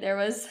relate. There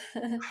was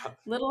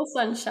little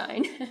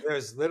sunshine.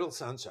 there's little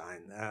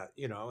sunshine,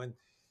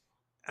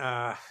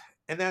 uh,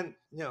 and then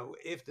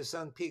if the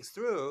sun peeks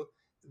through,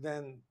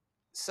 then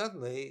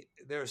suddenly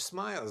there are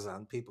smiles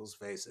on people's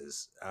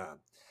faces.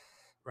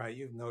 Right,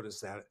 you've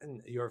noticed that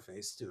in your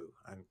face too.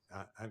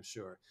 I'm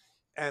sure,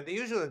 and the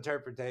usual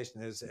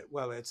interpretation is that,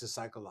 well, it's a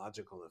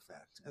psychological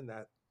effect, and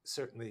that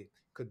certainly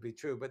could be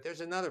true. But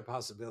there's another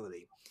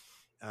possibility.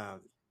 Uh,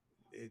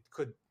 it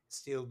could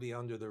still be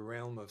under the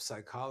realm of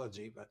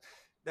psychology, but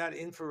that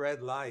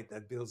infrared light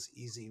that builds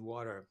easy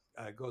water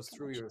goes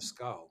through your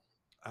skull.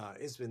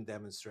 It's been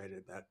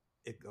demonstrated that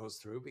it goes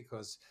through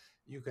because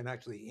you can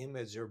actually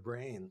image your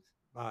brain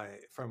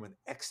from an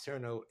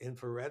external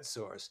infrared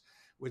source,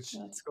 which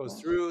That's goes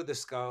cool. through the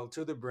skull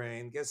to the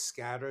brain, gets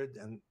scattered,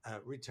 and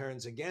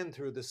returns again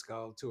through the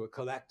skull to a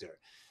collector,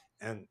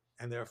 and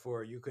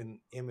therefore you can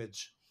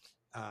image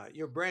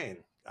your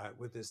brain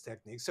with this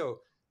technique. So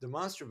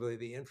demonstrably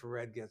the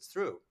infrared gets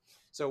through.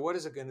 So what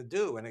is it going to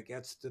do when it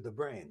gets to the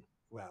brain?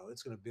 Well,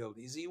 it's going to build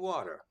easy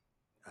water,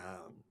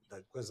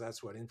 because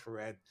that's what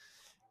infrared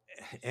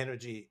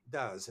energy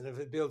does. And if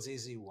it builds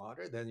easy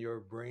water, then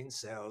your brain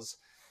cells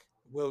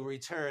will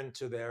return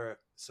to their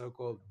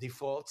so-called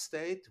default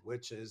state,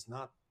 which is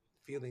not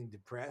feeling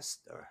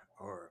depressed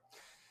or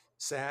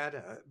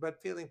sad,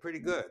 but feeling pretty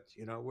good.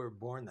 We're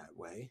born that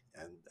way.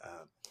 And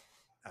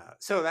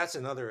so that's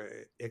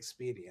another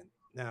expedient.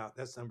 Now,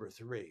 that's number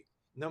three.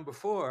 Number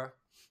four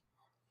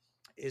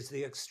is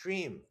the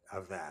extreme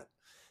of that,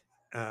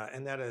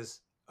 and that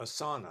is a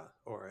sauna,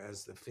 or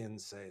as the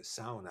Finns say,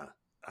 sauna,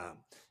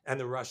 and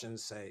the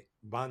Russians say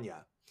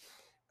banya.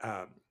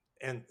 Um,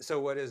 and so,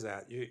 what is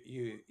that?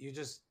 You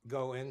just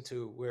go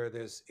into where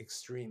there's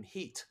extreme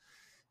heat.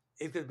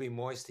 It could be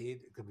moist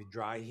heat, it could be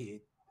dry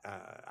heat.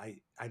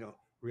 I don't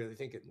really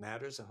think it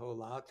matters a whole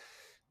lot,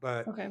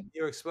 but Okay.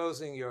 you're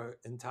exposing your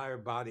entire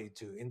body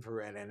to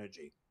infrared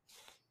energy,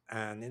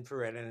 and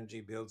infrared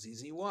energy builds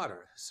easy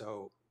water.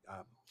 So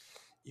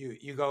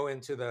you go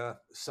into the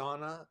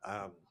sauna,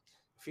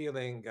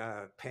 feeling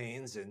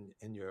pains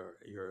in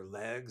your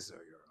legs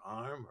or your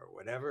arm or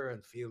whatever,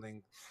 and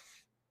feeling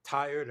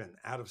tired and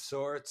out of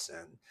sorts.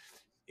 And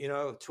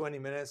 20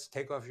 minutes,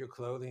 take off your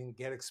clothing,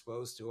 get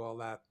exposed to all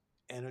that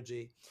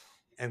energy,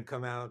 and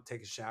come out,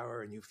 take a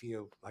shower, and you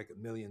feel like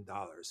 $1 million.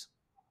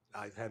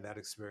 I've had that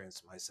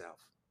experience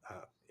myself.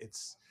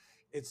 It's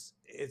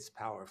it's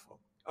powerful.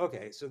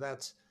 Okay, so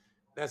that's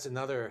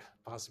another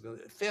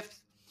possibility.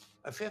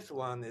 A fifth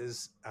one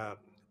is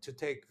to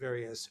take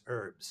various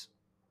herbs.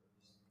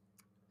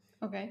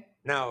 Okay.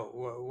 Now,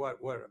 what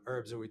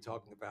herbs are we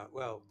talking about?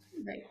 Well,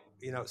 Right.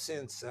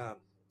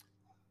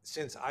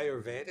 Since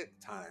Ayurvedic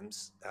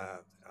times,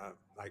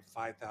 like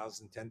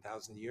 5,000,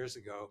 10,000 years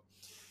ago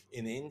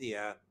in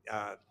India,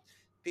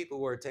 people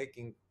were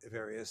taking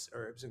various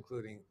herbs,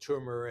 including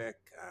turmeric,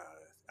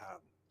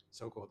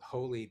 so-called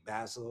holy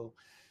basil,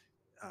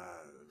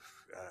 uh,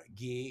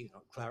 ghee,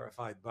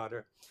 clarified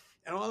butter,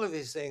 and all of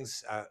these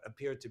things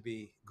appear to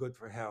be good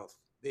for health.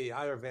 The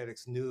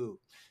Ayurvedics knew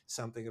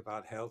something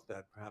about health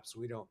that perhaps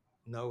we don't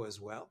know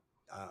as well,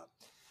 uh,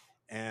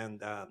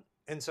 and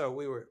and so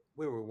we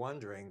were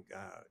wondering,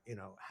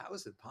 how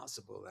is it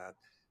possible that,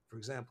 for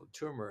example,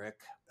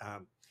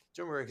 um,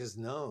 turmeric is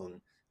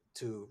known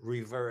to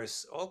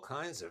reverse all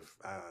kinds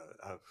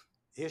of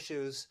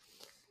issues,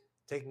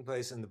 taking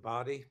place in the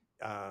body,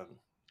 uh,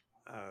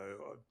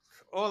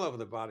 all over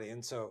the body.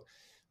 And so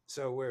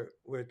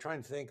we're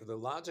trying to think of the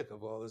logic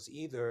of all this.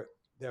 Either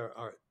there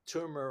are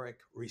turmeric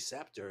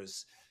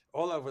receptors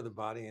all over the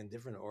body in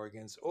different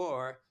organs,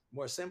 or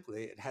more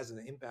simply, it has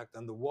an impact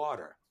on the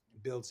water.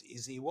 It builds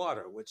easy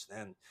water, which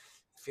then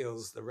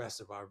fills the rest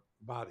of our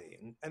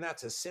body. And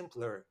that's a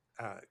simpler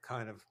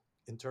kind of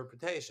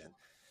interpretation.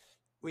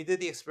 We did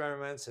the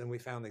experiments and we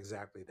found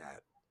exactly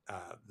that.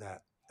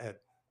 That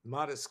at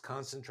modest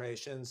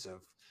concentrations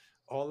of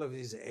all of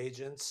these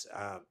agents,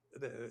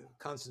 the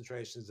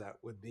concentrations that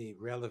would be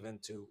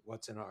relevant to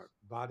what's in our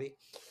body,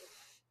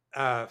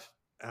 uh,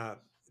 uh,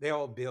 they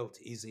all built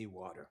easy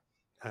water.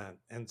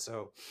 And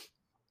so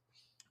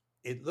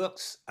it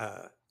looks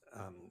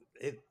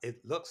it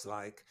looks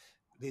like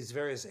these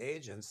various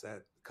agents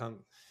that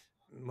come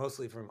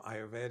mostly from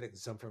Ayurvedic,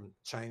 some from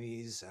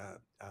Chinese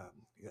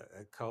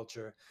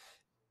culture,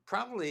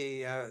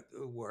 probably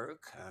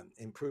work,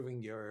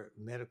 improving your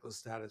medical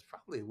status,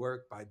 probably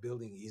work by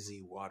building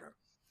easy water.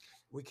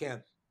 We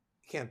can't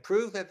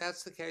prove that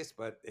that's the case,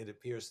 but it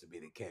appears to be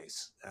the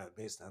case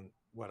based on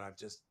what I've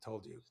just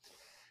told you.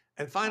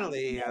 And Wow.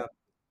 finally,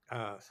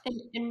 uh,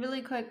 And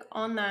really quick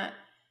on that,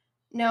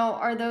 now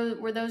are those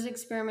were those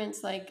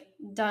experiments like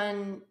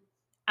done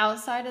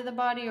outside of the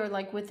body or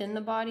like within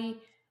the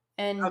body?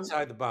 And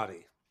outside the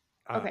body,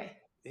 uh, okay,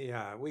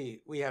 yeah,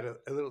 we had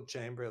a little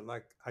chamber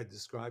like I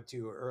described to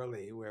you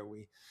early, where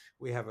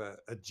we have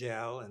a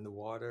gel in the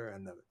water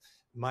and the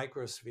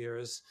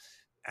microspheres,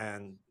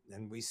 and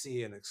we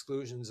see an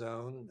exclusion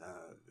zone,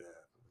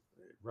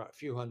 a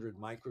few hundred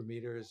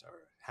micrometers or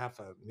half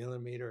a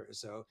millimeter or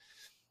so,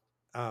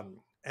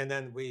 and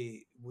then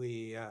we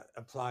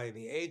apply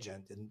the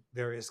agent in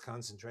various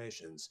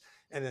concentrations,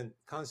 and then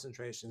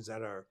concentrations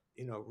that are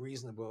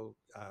reasonable,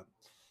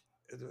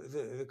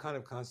 the kind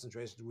of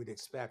concentration we'd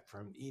expect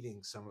from eating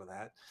some of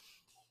that.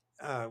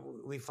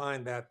 We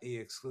find that the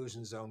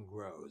exclusion zone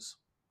grows,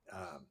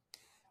 um,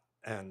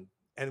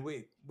 and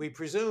we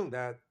presume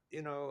that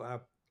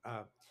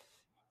uh,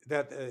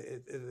 that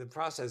the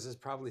process is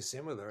probably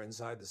similar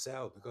inside the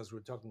cell, because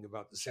we're talking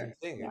about the same sure,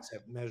 thing yeah,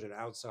 except measured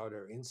outside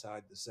or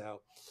inside the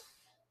cell.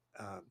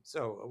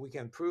 So we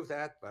can prove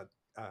that, but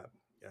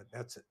yeah,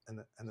 that's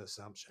an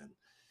assumption.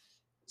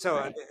 So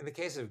right. in the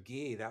case of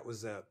ghee, that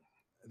was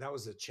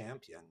a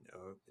champion.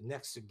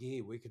 Next to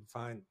ghee, we could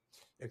find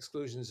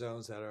exclusion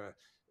zones that are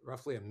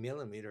roughly a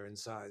millimeter in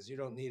size. You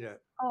don't need a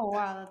Oh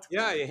wow, that's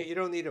yeah, cool. you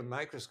don't need a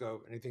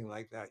microscope or anything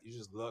like that. You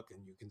just look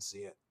and you can see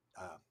it.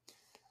 Um,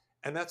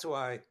 and that's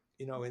why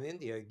in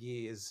India,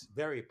 ghee is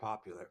very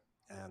popular,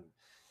 and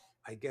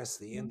I guess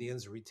the Mhm.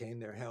 Indians retain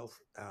their health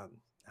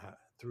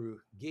through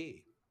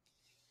ghee.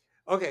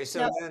 Okay, so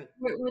Now, then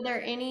were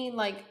there any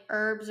like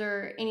herbs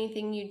or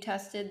anything you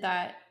tested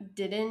that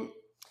didn't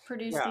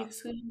produce the yeah,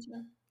 exclusion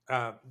zone?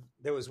 uh,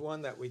 there was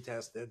one that we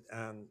tested,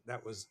 and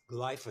that was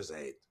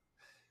glyphosate.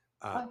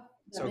 Uh, Oh,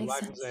 that so makes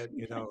sense. glyphosate,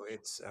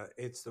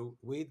 it's the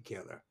weed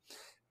killer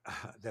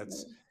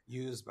that's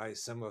used by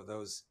some of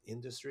those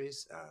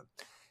industries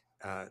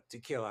to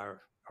kill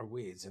our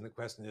weeds, and the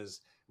question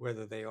is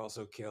whether they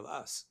also kill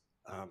us.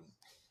 Um,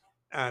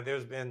 there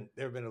have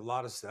been a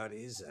lot of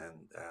studies,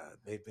 and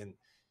they've been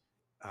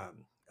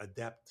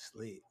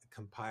adeptly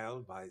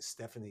compiled by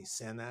Stephanie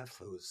Seneff,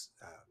 who's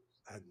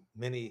had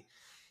many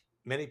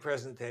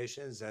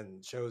presentations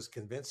and shows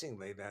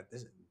convincingly that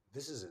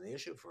this is an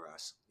issue for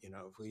us.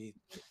 If we eat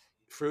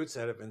fruits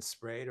that have been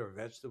sprayed or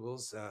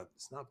vegetables,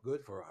 it's not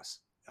good for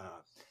us.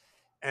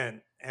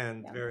 And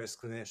Yeah. various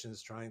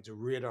clinicians trying to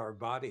rid our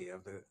body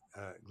of the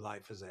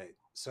glyphosate.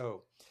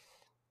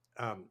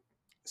 Um,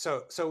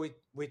 so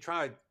we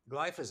tried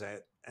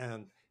glyphosate,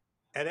 and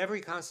at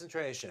every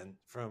concentration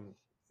from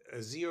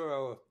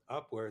zero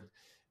upward,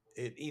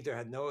 it either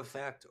had no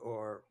effect,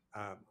 or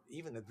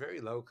even at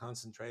very low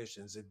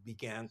concentrations, it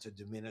began to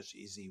diminish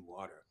easy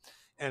water.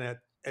 And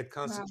at Wow.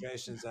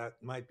 concentrations that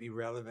might be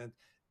relevant,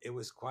 it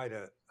was quite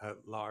a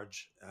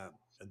large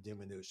a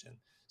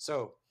diminution.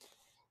 So,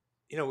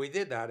 we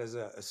did that as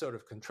a sort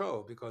of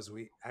control, because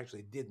we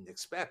actually didn't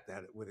expect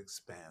that it would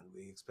expand.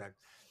 We expect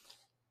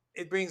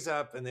it brings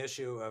up an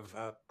issue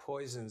of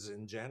poisons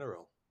in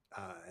general,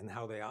 and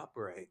how they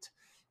operate.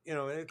 And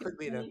it Good could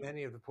be that point.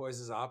 many of the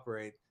poisons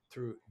operate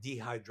through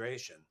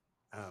dehydration.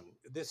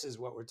 This is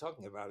what we're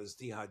talking about: is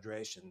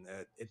dehydration.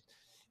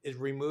 It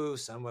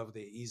removes some of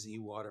the easy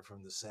water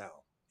from the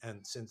cell,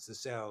 and since the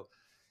cell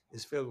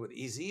is filled with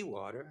easy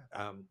water,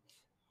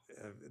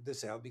 the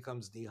cell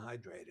becomes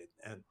dehydrated.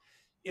 And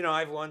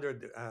I've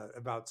wondered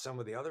about some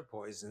of the other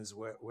poisons,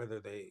 whether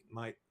they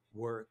might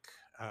work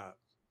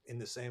in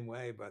the same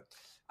way, but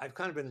I've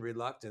kind of been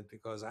reluctant,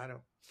 because I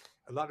don't.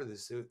 A lot of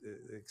the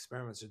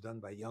experiments are done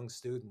by young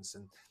students,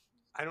 and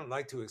I don't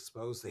like to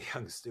expose the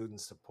young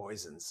students to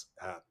poisons.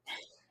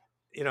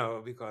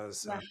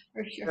 Because Yeah,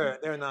 for sure.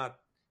 they're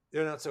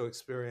not so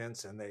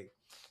experienced, and they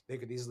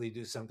could easily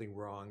do something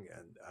wrong.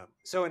 And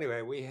so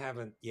anyway, we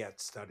haven't yet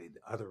studied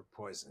other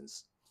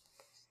poisons.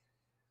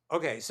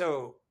 Okay,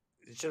 so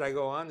should I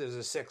go on? There's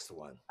a sixth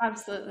one.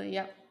 Absolutely.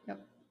 Yep.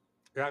 Yep.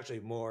 There are actually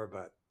more,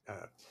 but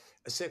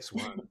a sixth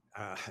one.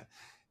 Uh,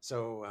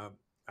 so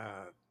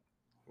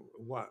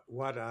what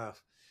what uh,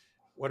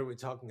 what are we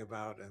talking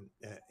about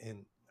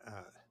in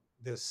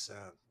this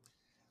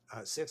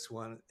sixth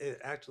one? It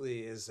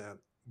actually is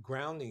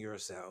grounding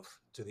yourself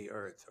to the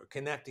earth or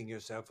connecting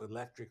yourself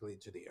electrically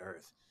to the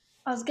earth.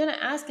 I was gonna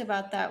ask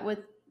about that with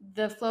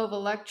the flow of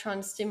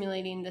electrons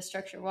stimulating the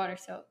structure of water.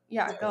 So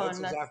yeah, Yeah, go that's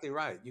on. That's exactly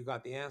right. You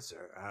got the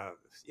answer.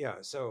 Yeah,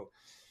 so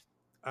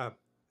uh,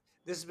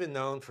 this has been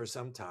known for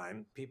some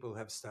time. People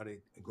have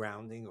studied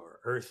grounding or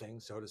earthing,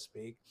 so to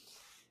speak.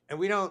 And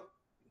we don't,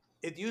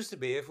 it used to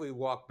be if we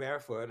walk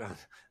barefoot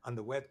on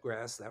the wet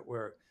grass that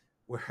we're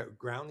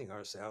grounding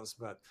ourselves.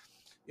 But,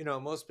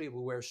 most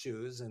people wear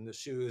shoes, and the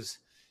shoes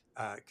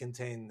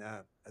contain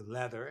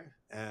leather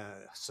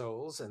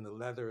soles, and the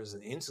leather is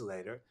an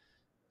insulator.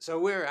 So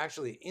we're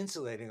actually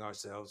insulating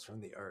ourselves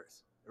from the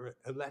earth, or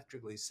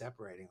electrically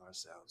separating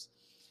ourselves.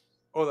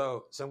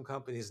 Although some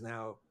companies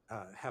now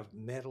have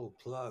metal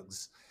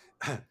plugs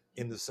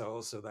in the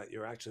sole so that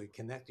you're actually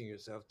connecting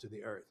yourself to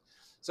the earth.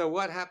 So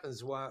what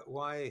happens?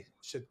 Why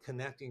should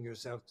connecting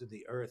yourself to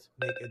the earth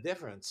make a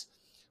difference?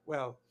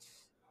 Well,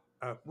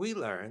 I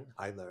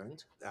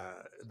learned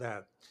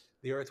that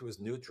the earth was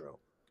neutral.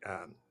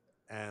 Um,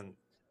 and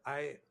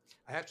I,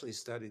 I actually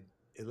studied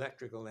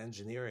electrical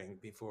engineering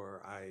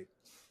before I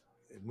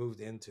moved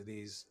into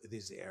these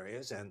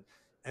areas, and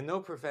no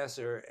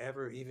professor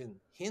ever even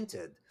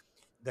hinted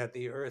that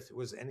the earth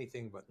was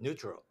anything but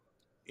neutral.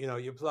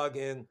 You plug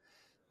in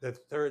the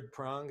third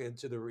prong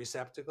into the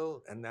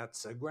receptacle, and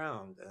that's a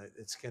ground.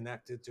 It's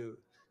connected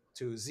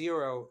to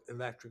zero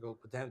electrical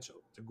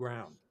potential, to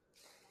ground.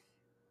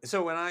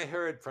 So when I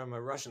heard from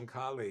a Russian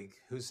colleague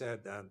who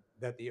said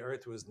that the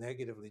earth was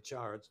negatively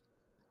charged,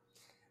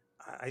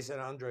 I said,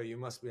 Andre, you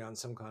must be on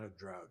some kind of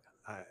drug.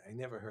 I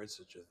never heard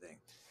such a thing.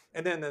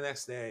 And then the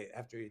next day,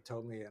 after he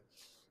told me,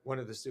 one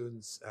of the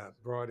students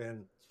brought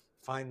in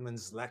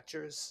Feynman's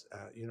lectures,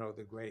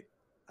 the great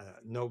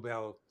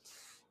Nobel,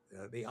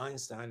 the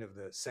Einstein of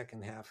the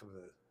second half of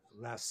the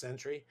last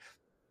century.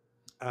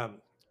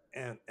 Um,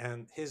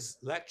 and his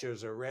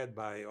lectures are read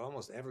by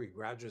almost every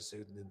graduate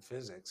student in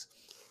physics.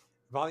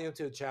 Volume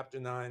 2, Chapter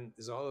 9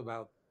 is all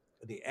about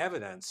the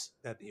evidence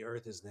that the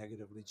Earth is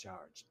negatively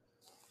charged,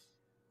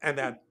 and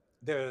that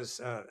there's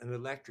an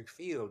electric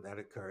field that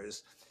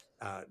occurs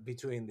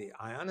between the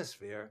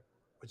ionosphere,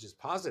 which is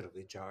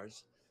positively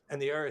charged,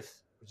 and the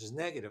Earth, which is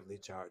negatively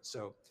charged.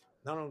 So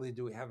not only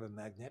do we have a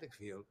magnetic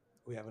field,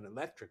 we have an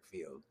electric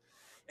field.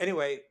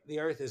 Anyway, the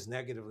Earth is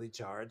negatively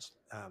charged.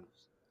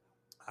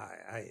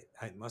 I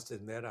must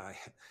admit,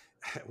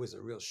 it was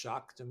a real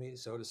shock to me,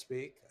 so to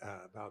speak,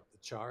 about the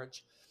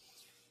charge.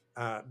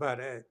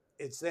 But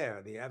it's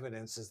there. The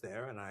evidence is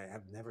there, and I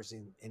have never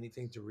seen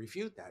anything to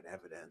refute that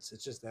evidence.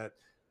 It's just that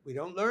we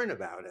don't learn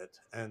about it.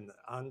 And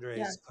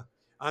yeah,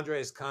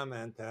 Andre's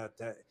comment that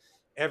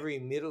every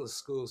middle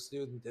school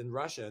student in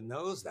Russia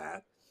knows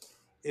that,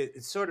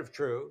 it's sort of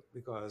true,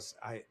 because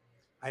I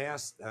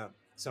asked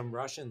some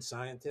Russian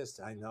scientists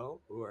I know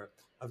who are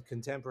of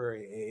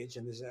contemporary age,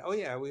 and they said, "Oh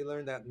yeah, we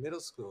learned that in middle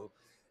school."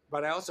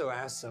 But I also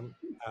asked some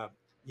uh,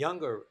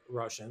 younger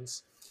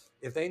Russians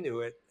if they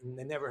knew it, and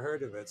they never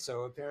heard of it.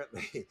 So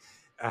apparently,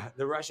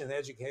 the Russian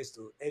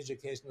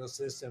educational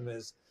system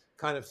is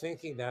kind of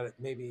thinking that it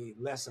may be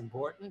less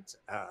important,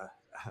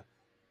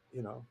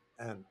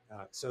 and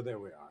so there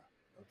we are.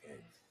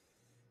 Okay.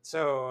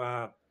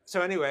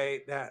 So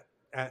anyway, that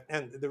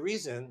and the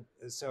reason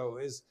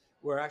is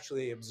we're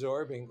actually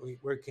absorbing.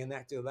 We're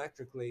connected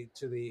electrically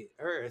to the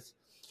Earth.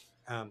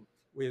 Um,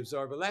 we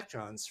absorb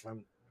electrons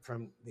from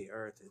the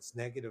Earth. It's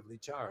negatively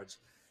charged,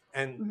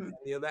 and hmm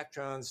the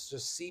electrons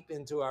just seep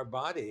into our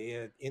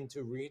body,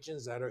 into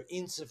regions that are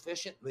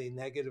insufficiently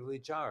negatively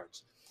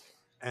charged,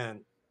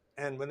 and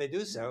when they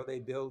do so,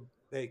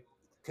 they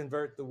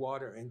convert the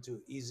water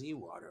into easy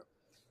water,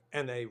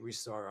 and they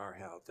restore our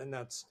health. And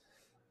that's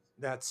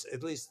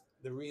at least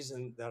the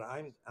reason that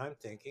I'm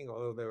thinking,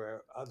 although there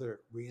are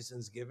other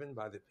reasons given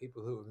by the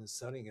people who have been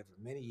studying it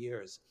for many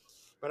years.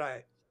 But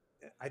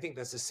I think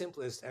that's the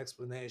simplest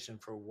explanation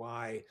for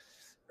why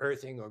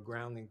earthing or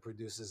grounding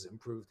produces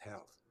improved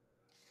health.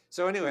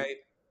 So anyway,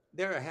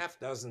 there are a half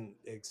dozen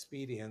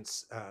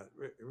expedients,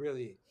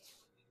 really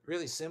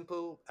really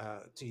simple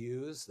to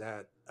use,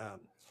 that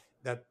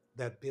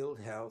build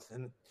health,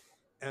 and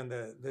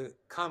the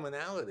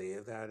commonality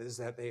of that is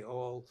that they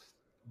all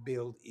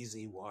build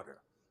easy water.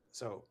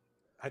 So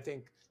I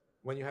think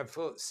when you have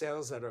full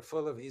cells that are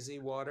full of easy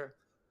water,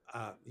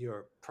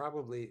 you're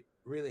probably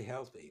really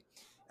healthy.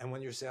 And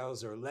when your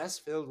cells are less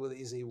filled with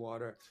easy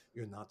water,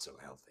 you're not so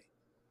healthy.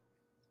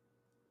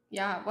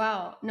 yeah.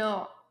 Wow.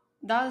 No,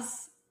 that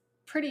was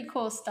pretty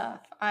cool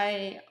stuff.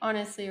 I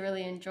honestly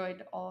really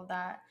enjoyed all of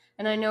that,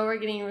 and I know we're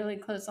getting really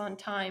close on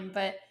time.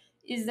 But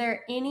is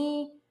there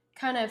any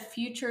kind of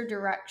future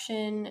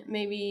direction,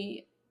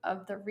 maybe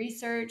of the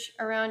research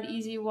around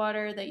easy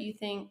water that you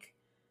think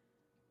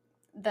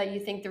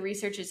the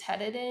research is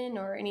headed in,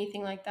 or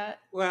anything like that?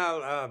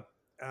 Well,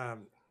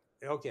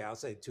 okay, I'll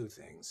say two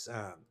things.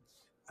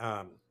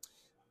 Um,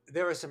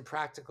 there are some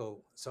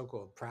practical,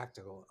 so-called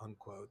practical,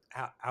 unquote,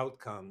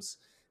 outcomes,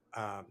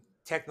 um,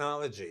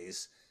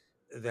 technologies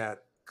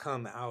that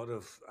come out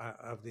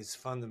of these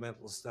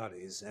fundamental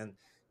studies. And,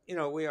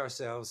 we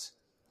ourselves,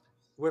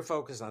 we're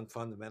focused on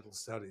fundamental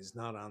studies,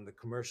 not on the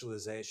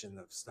commercialization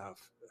of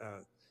stuff.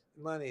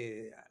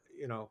 Money,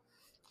 you know,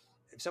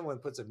 if someone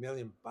puts $1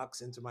 million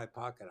into my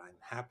pocket, I'm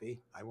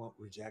happy. I won't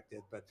reject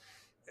it. But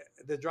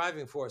the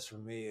driving force for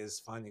me is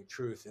finding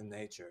truth in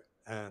nature,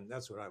 and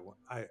that's what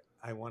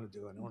I want to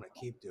do, and I want to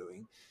keep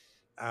doing.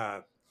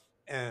 Uh,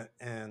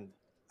 and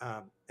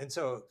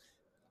so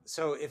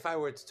if I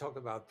were to talk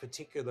about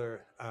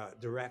particular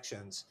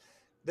directions,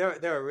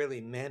 there are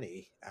really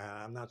many.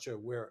 I'm not sure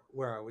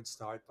where I would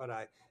start, but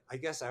I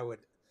guess I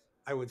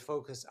would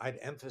focus. I'd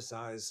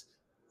emphasize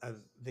uh,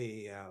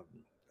 the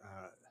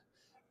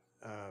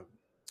uh,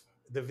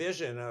 the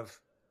vision of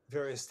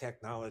various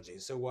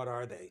technologies. So what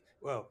are they?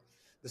 Well,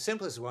 the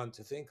simplest one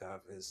to think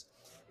of is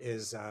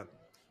uh,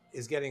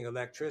 is getting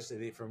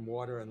electricity from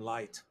water and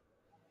light.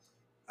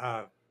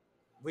 Uh,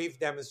 we've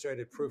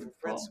demonstrated proof of Cool.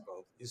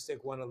 principle. You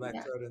stick one Yeah.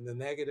 electrode in the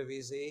negative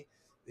EZ,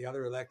 the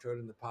other electrode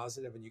in the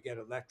positive, and you get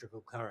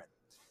electrical current.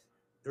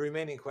 The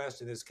remaining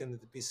question is, can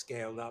it be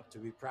scaled up to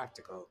be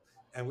practical?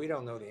 And we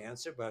don't know the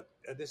answer, but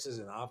this is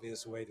an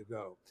obvious way to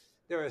go.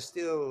 There are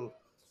still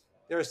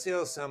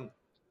some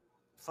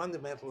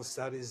fundamental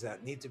studies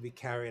that need to be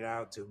carried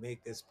out to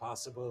make this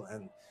possible,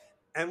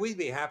 and we'd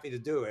be happy to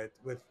do it.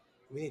 We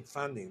need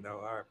funding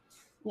though.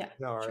 Yeah.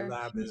 Our Sure.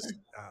 lab is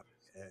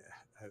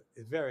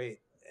very,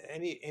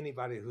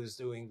 anybody who's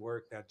doing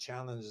work that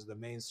challenges the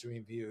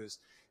mainstream views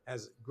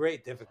has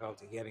great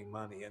difficulty getting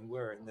money, and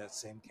we're in that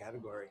same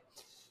category.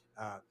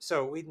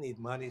 So we'd need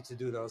money to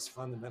do those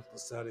fundamental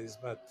studies,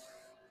 but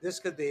this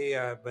could be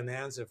a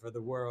bonanza for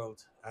the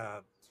world.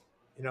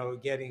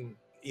 Getting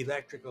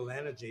electrical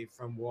energy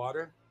from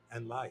water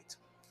and light.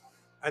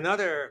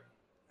 Another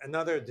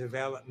another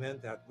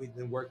development that we've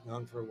been working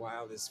on for a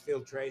while is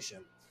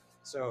filtration.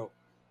 So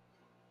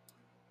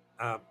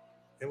um,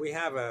 and we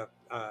have a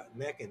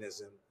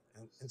mechanism,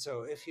 and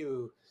so if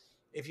you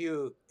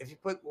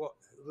put,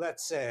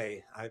 let's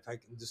say, if I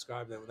can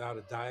describe that without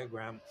a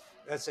diagram,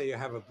 let's say you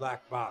have a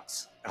black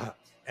box,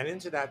 and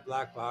into that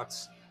black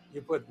box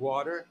you put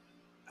water,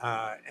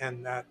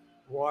 and that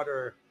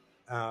water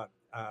uh,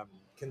 um,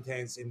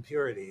 contains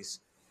impurities.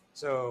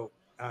 So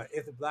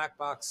if the black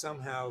box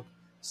somehow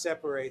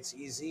separates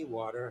EZ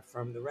water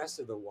from the rest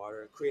of the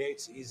water,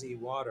 creates EZ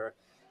water,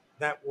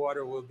 that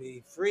water will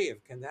be free of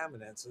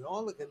contaminants, and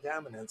all the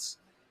contaminants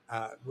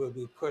will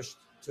be pushed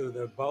to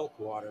the bulk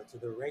water, to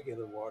the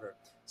regular water.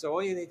 So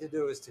all you need to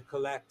do is to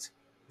collect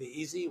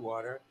the EZ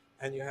water,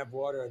 and you have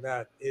water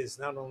that is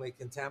not only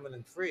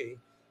contaminant free,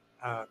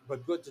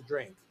 but good to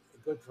drink,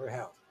 good for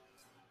health.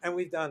 And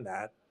we've done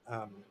that.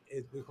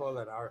 We call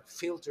it our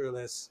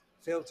filterless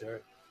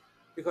filter,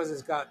 because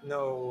it's got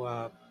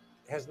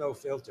has no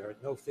filter,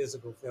 no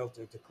physical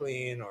filter to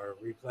clean or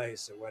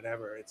replace or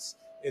whatever. It's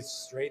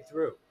straight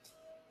through.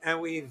 And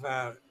we've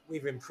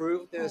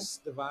improved Cool. this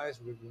device.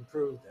 We've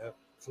improved the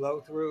flow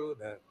through,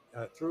 the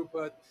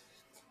throughput,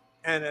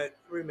 and it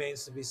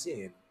remains to be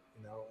seen.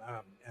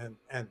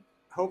 And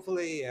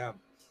hopefully um,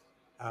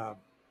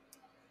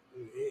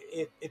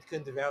 it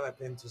can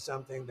develop into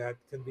something that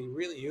can be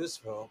really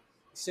useful.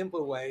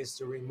 Simple ways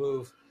to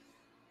remove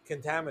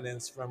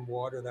contaminants from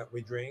water that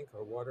we drink,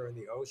 or water in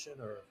the ocean,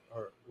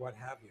 or what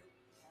have you.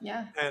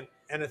 Yeah.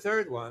 And a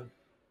third one,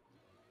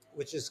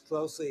 which is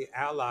closely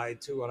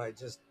allied to what I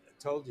just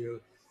told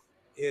you,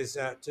 is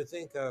to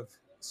think of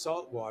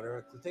salt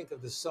water, to think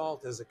of the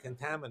salt as a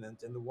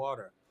contaminant in the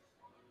water,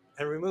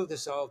 and remove the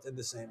salt in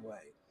the same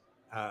way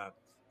uh,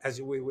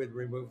 as we would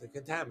remove the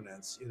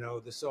contaminants.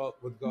 The salt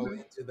would go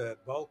Mhm. into the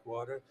bulk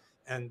water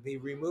and be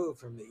removed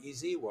from the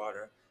EZ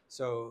water.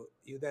 So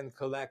you then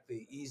collect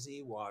the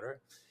EZ water,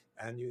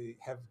 and you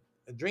have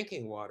a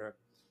drinking water.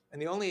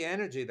 And the only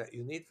energy that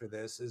you need for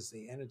this is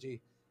the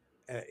energy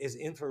is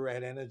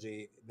infrared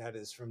energy that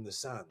is from the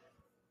sun.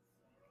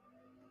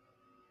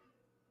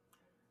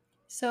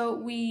 So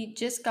we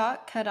just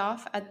got cut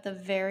off at the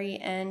very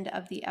end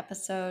of the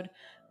episode,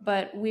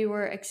 but we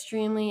were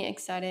extremely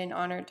excited and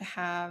honored to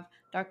have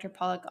Dr.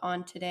 Pollack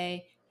on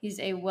today. He's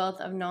a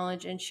wealth of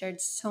knowledge and shared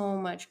so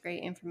much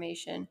great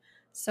information.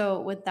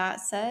 So, with that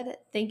said,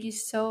 thank you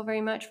so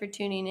very much for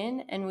tuning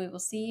in, and we will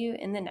see you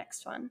in the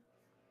next one.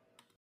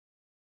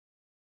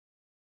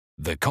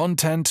 The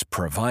content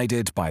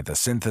provided by the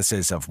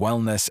Synthesis of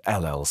Wellness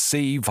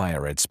LLC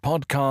via its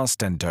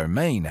podcast and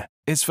domain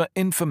is for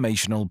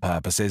informational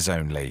purposes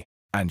only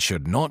and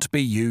should not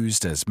be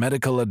used as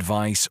medical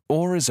advice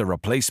or as a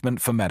replacement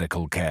for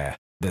medical care.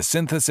 The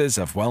Synthesis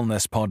of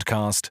Wellness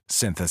podcast,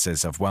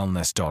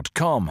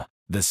 synthesisofwellness.com,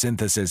 the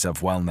Synthesis of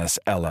Wellness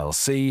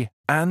LLC,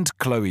 and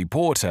Chloe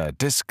Porter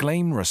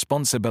disclaim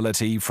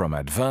responsibility from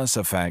adverse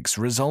effects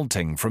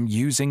resulting from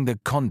using the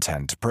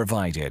content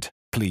provided.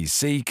 Please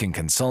seek and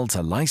consult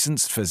a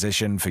licensed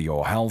physician for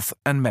your health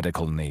and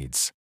medical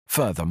needs.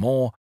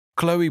 Furthermore,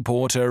 Chloe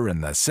Porter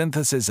and the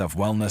Synthesis of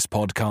Wellness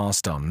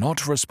podcast are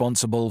not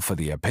responsible for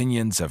the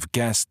opinions of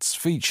guests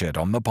featured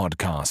on the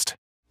podcast.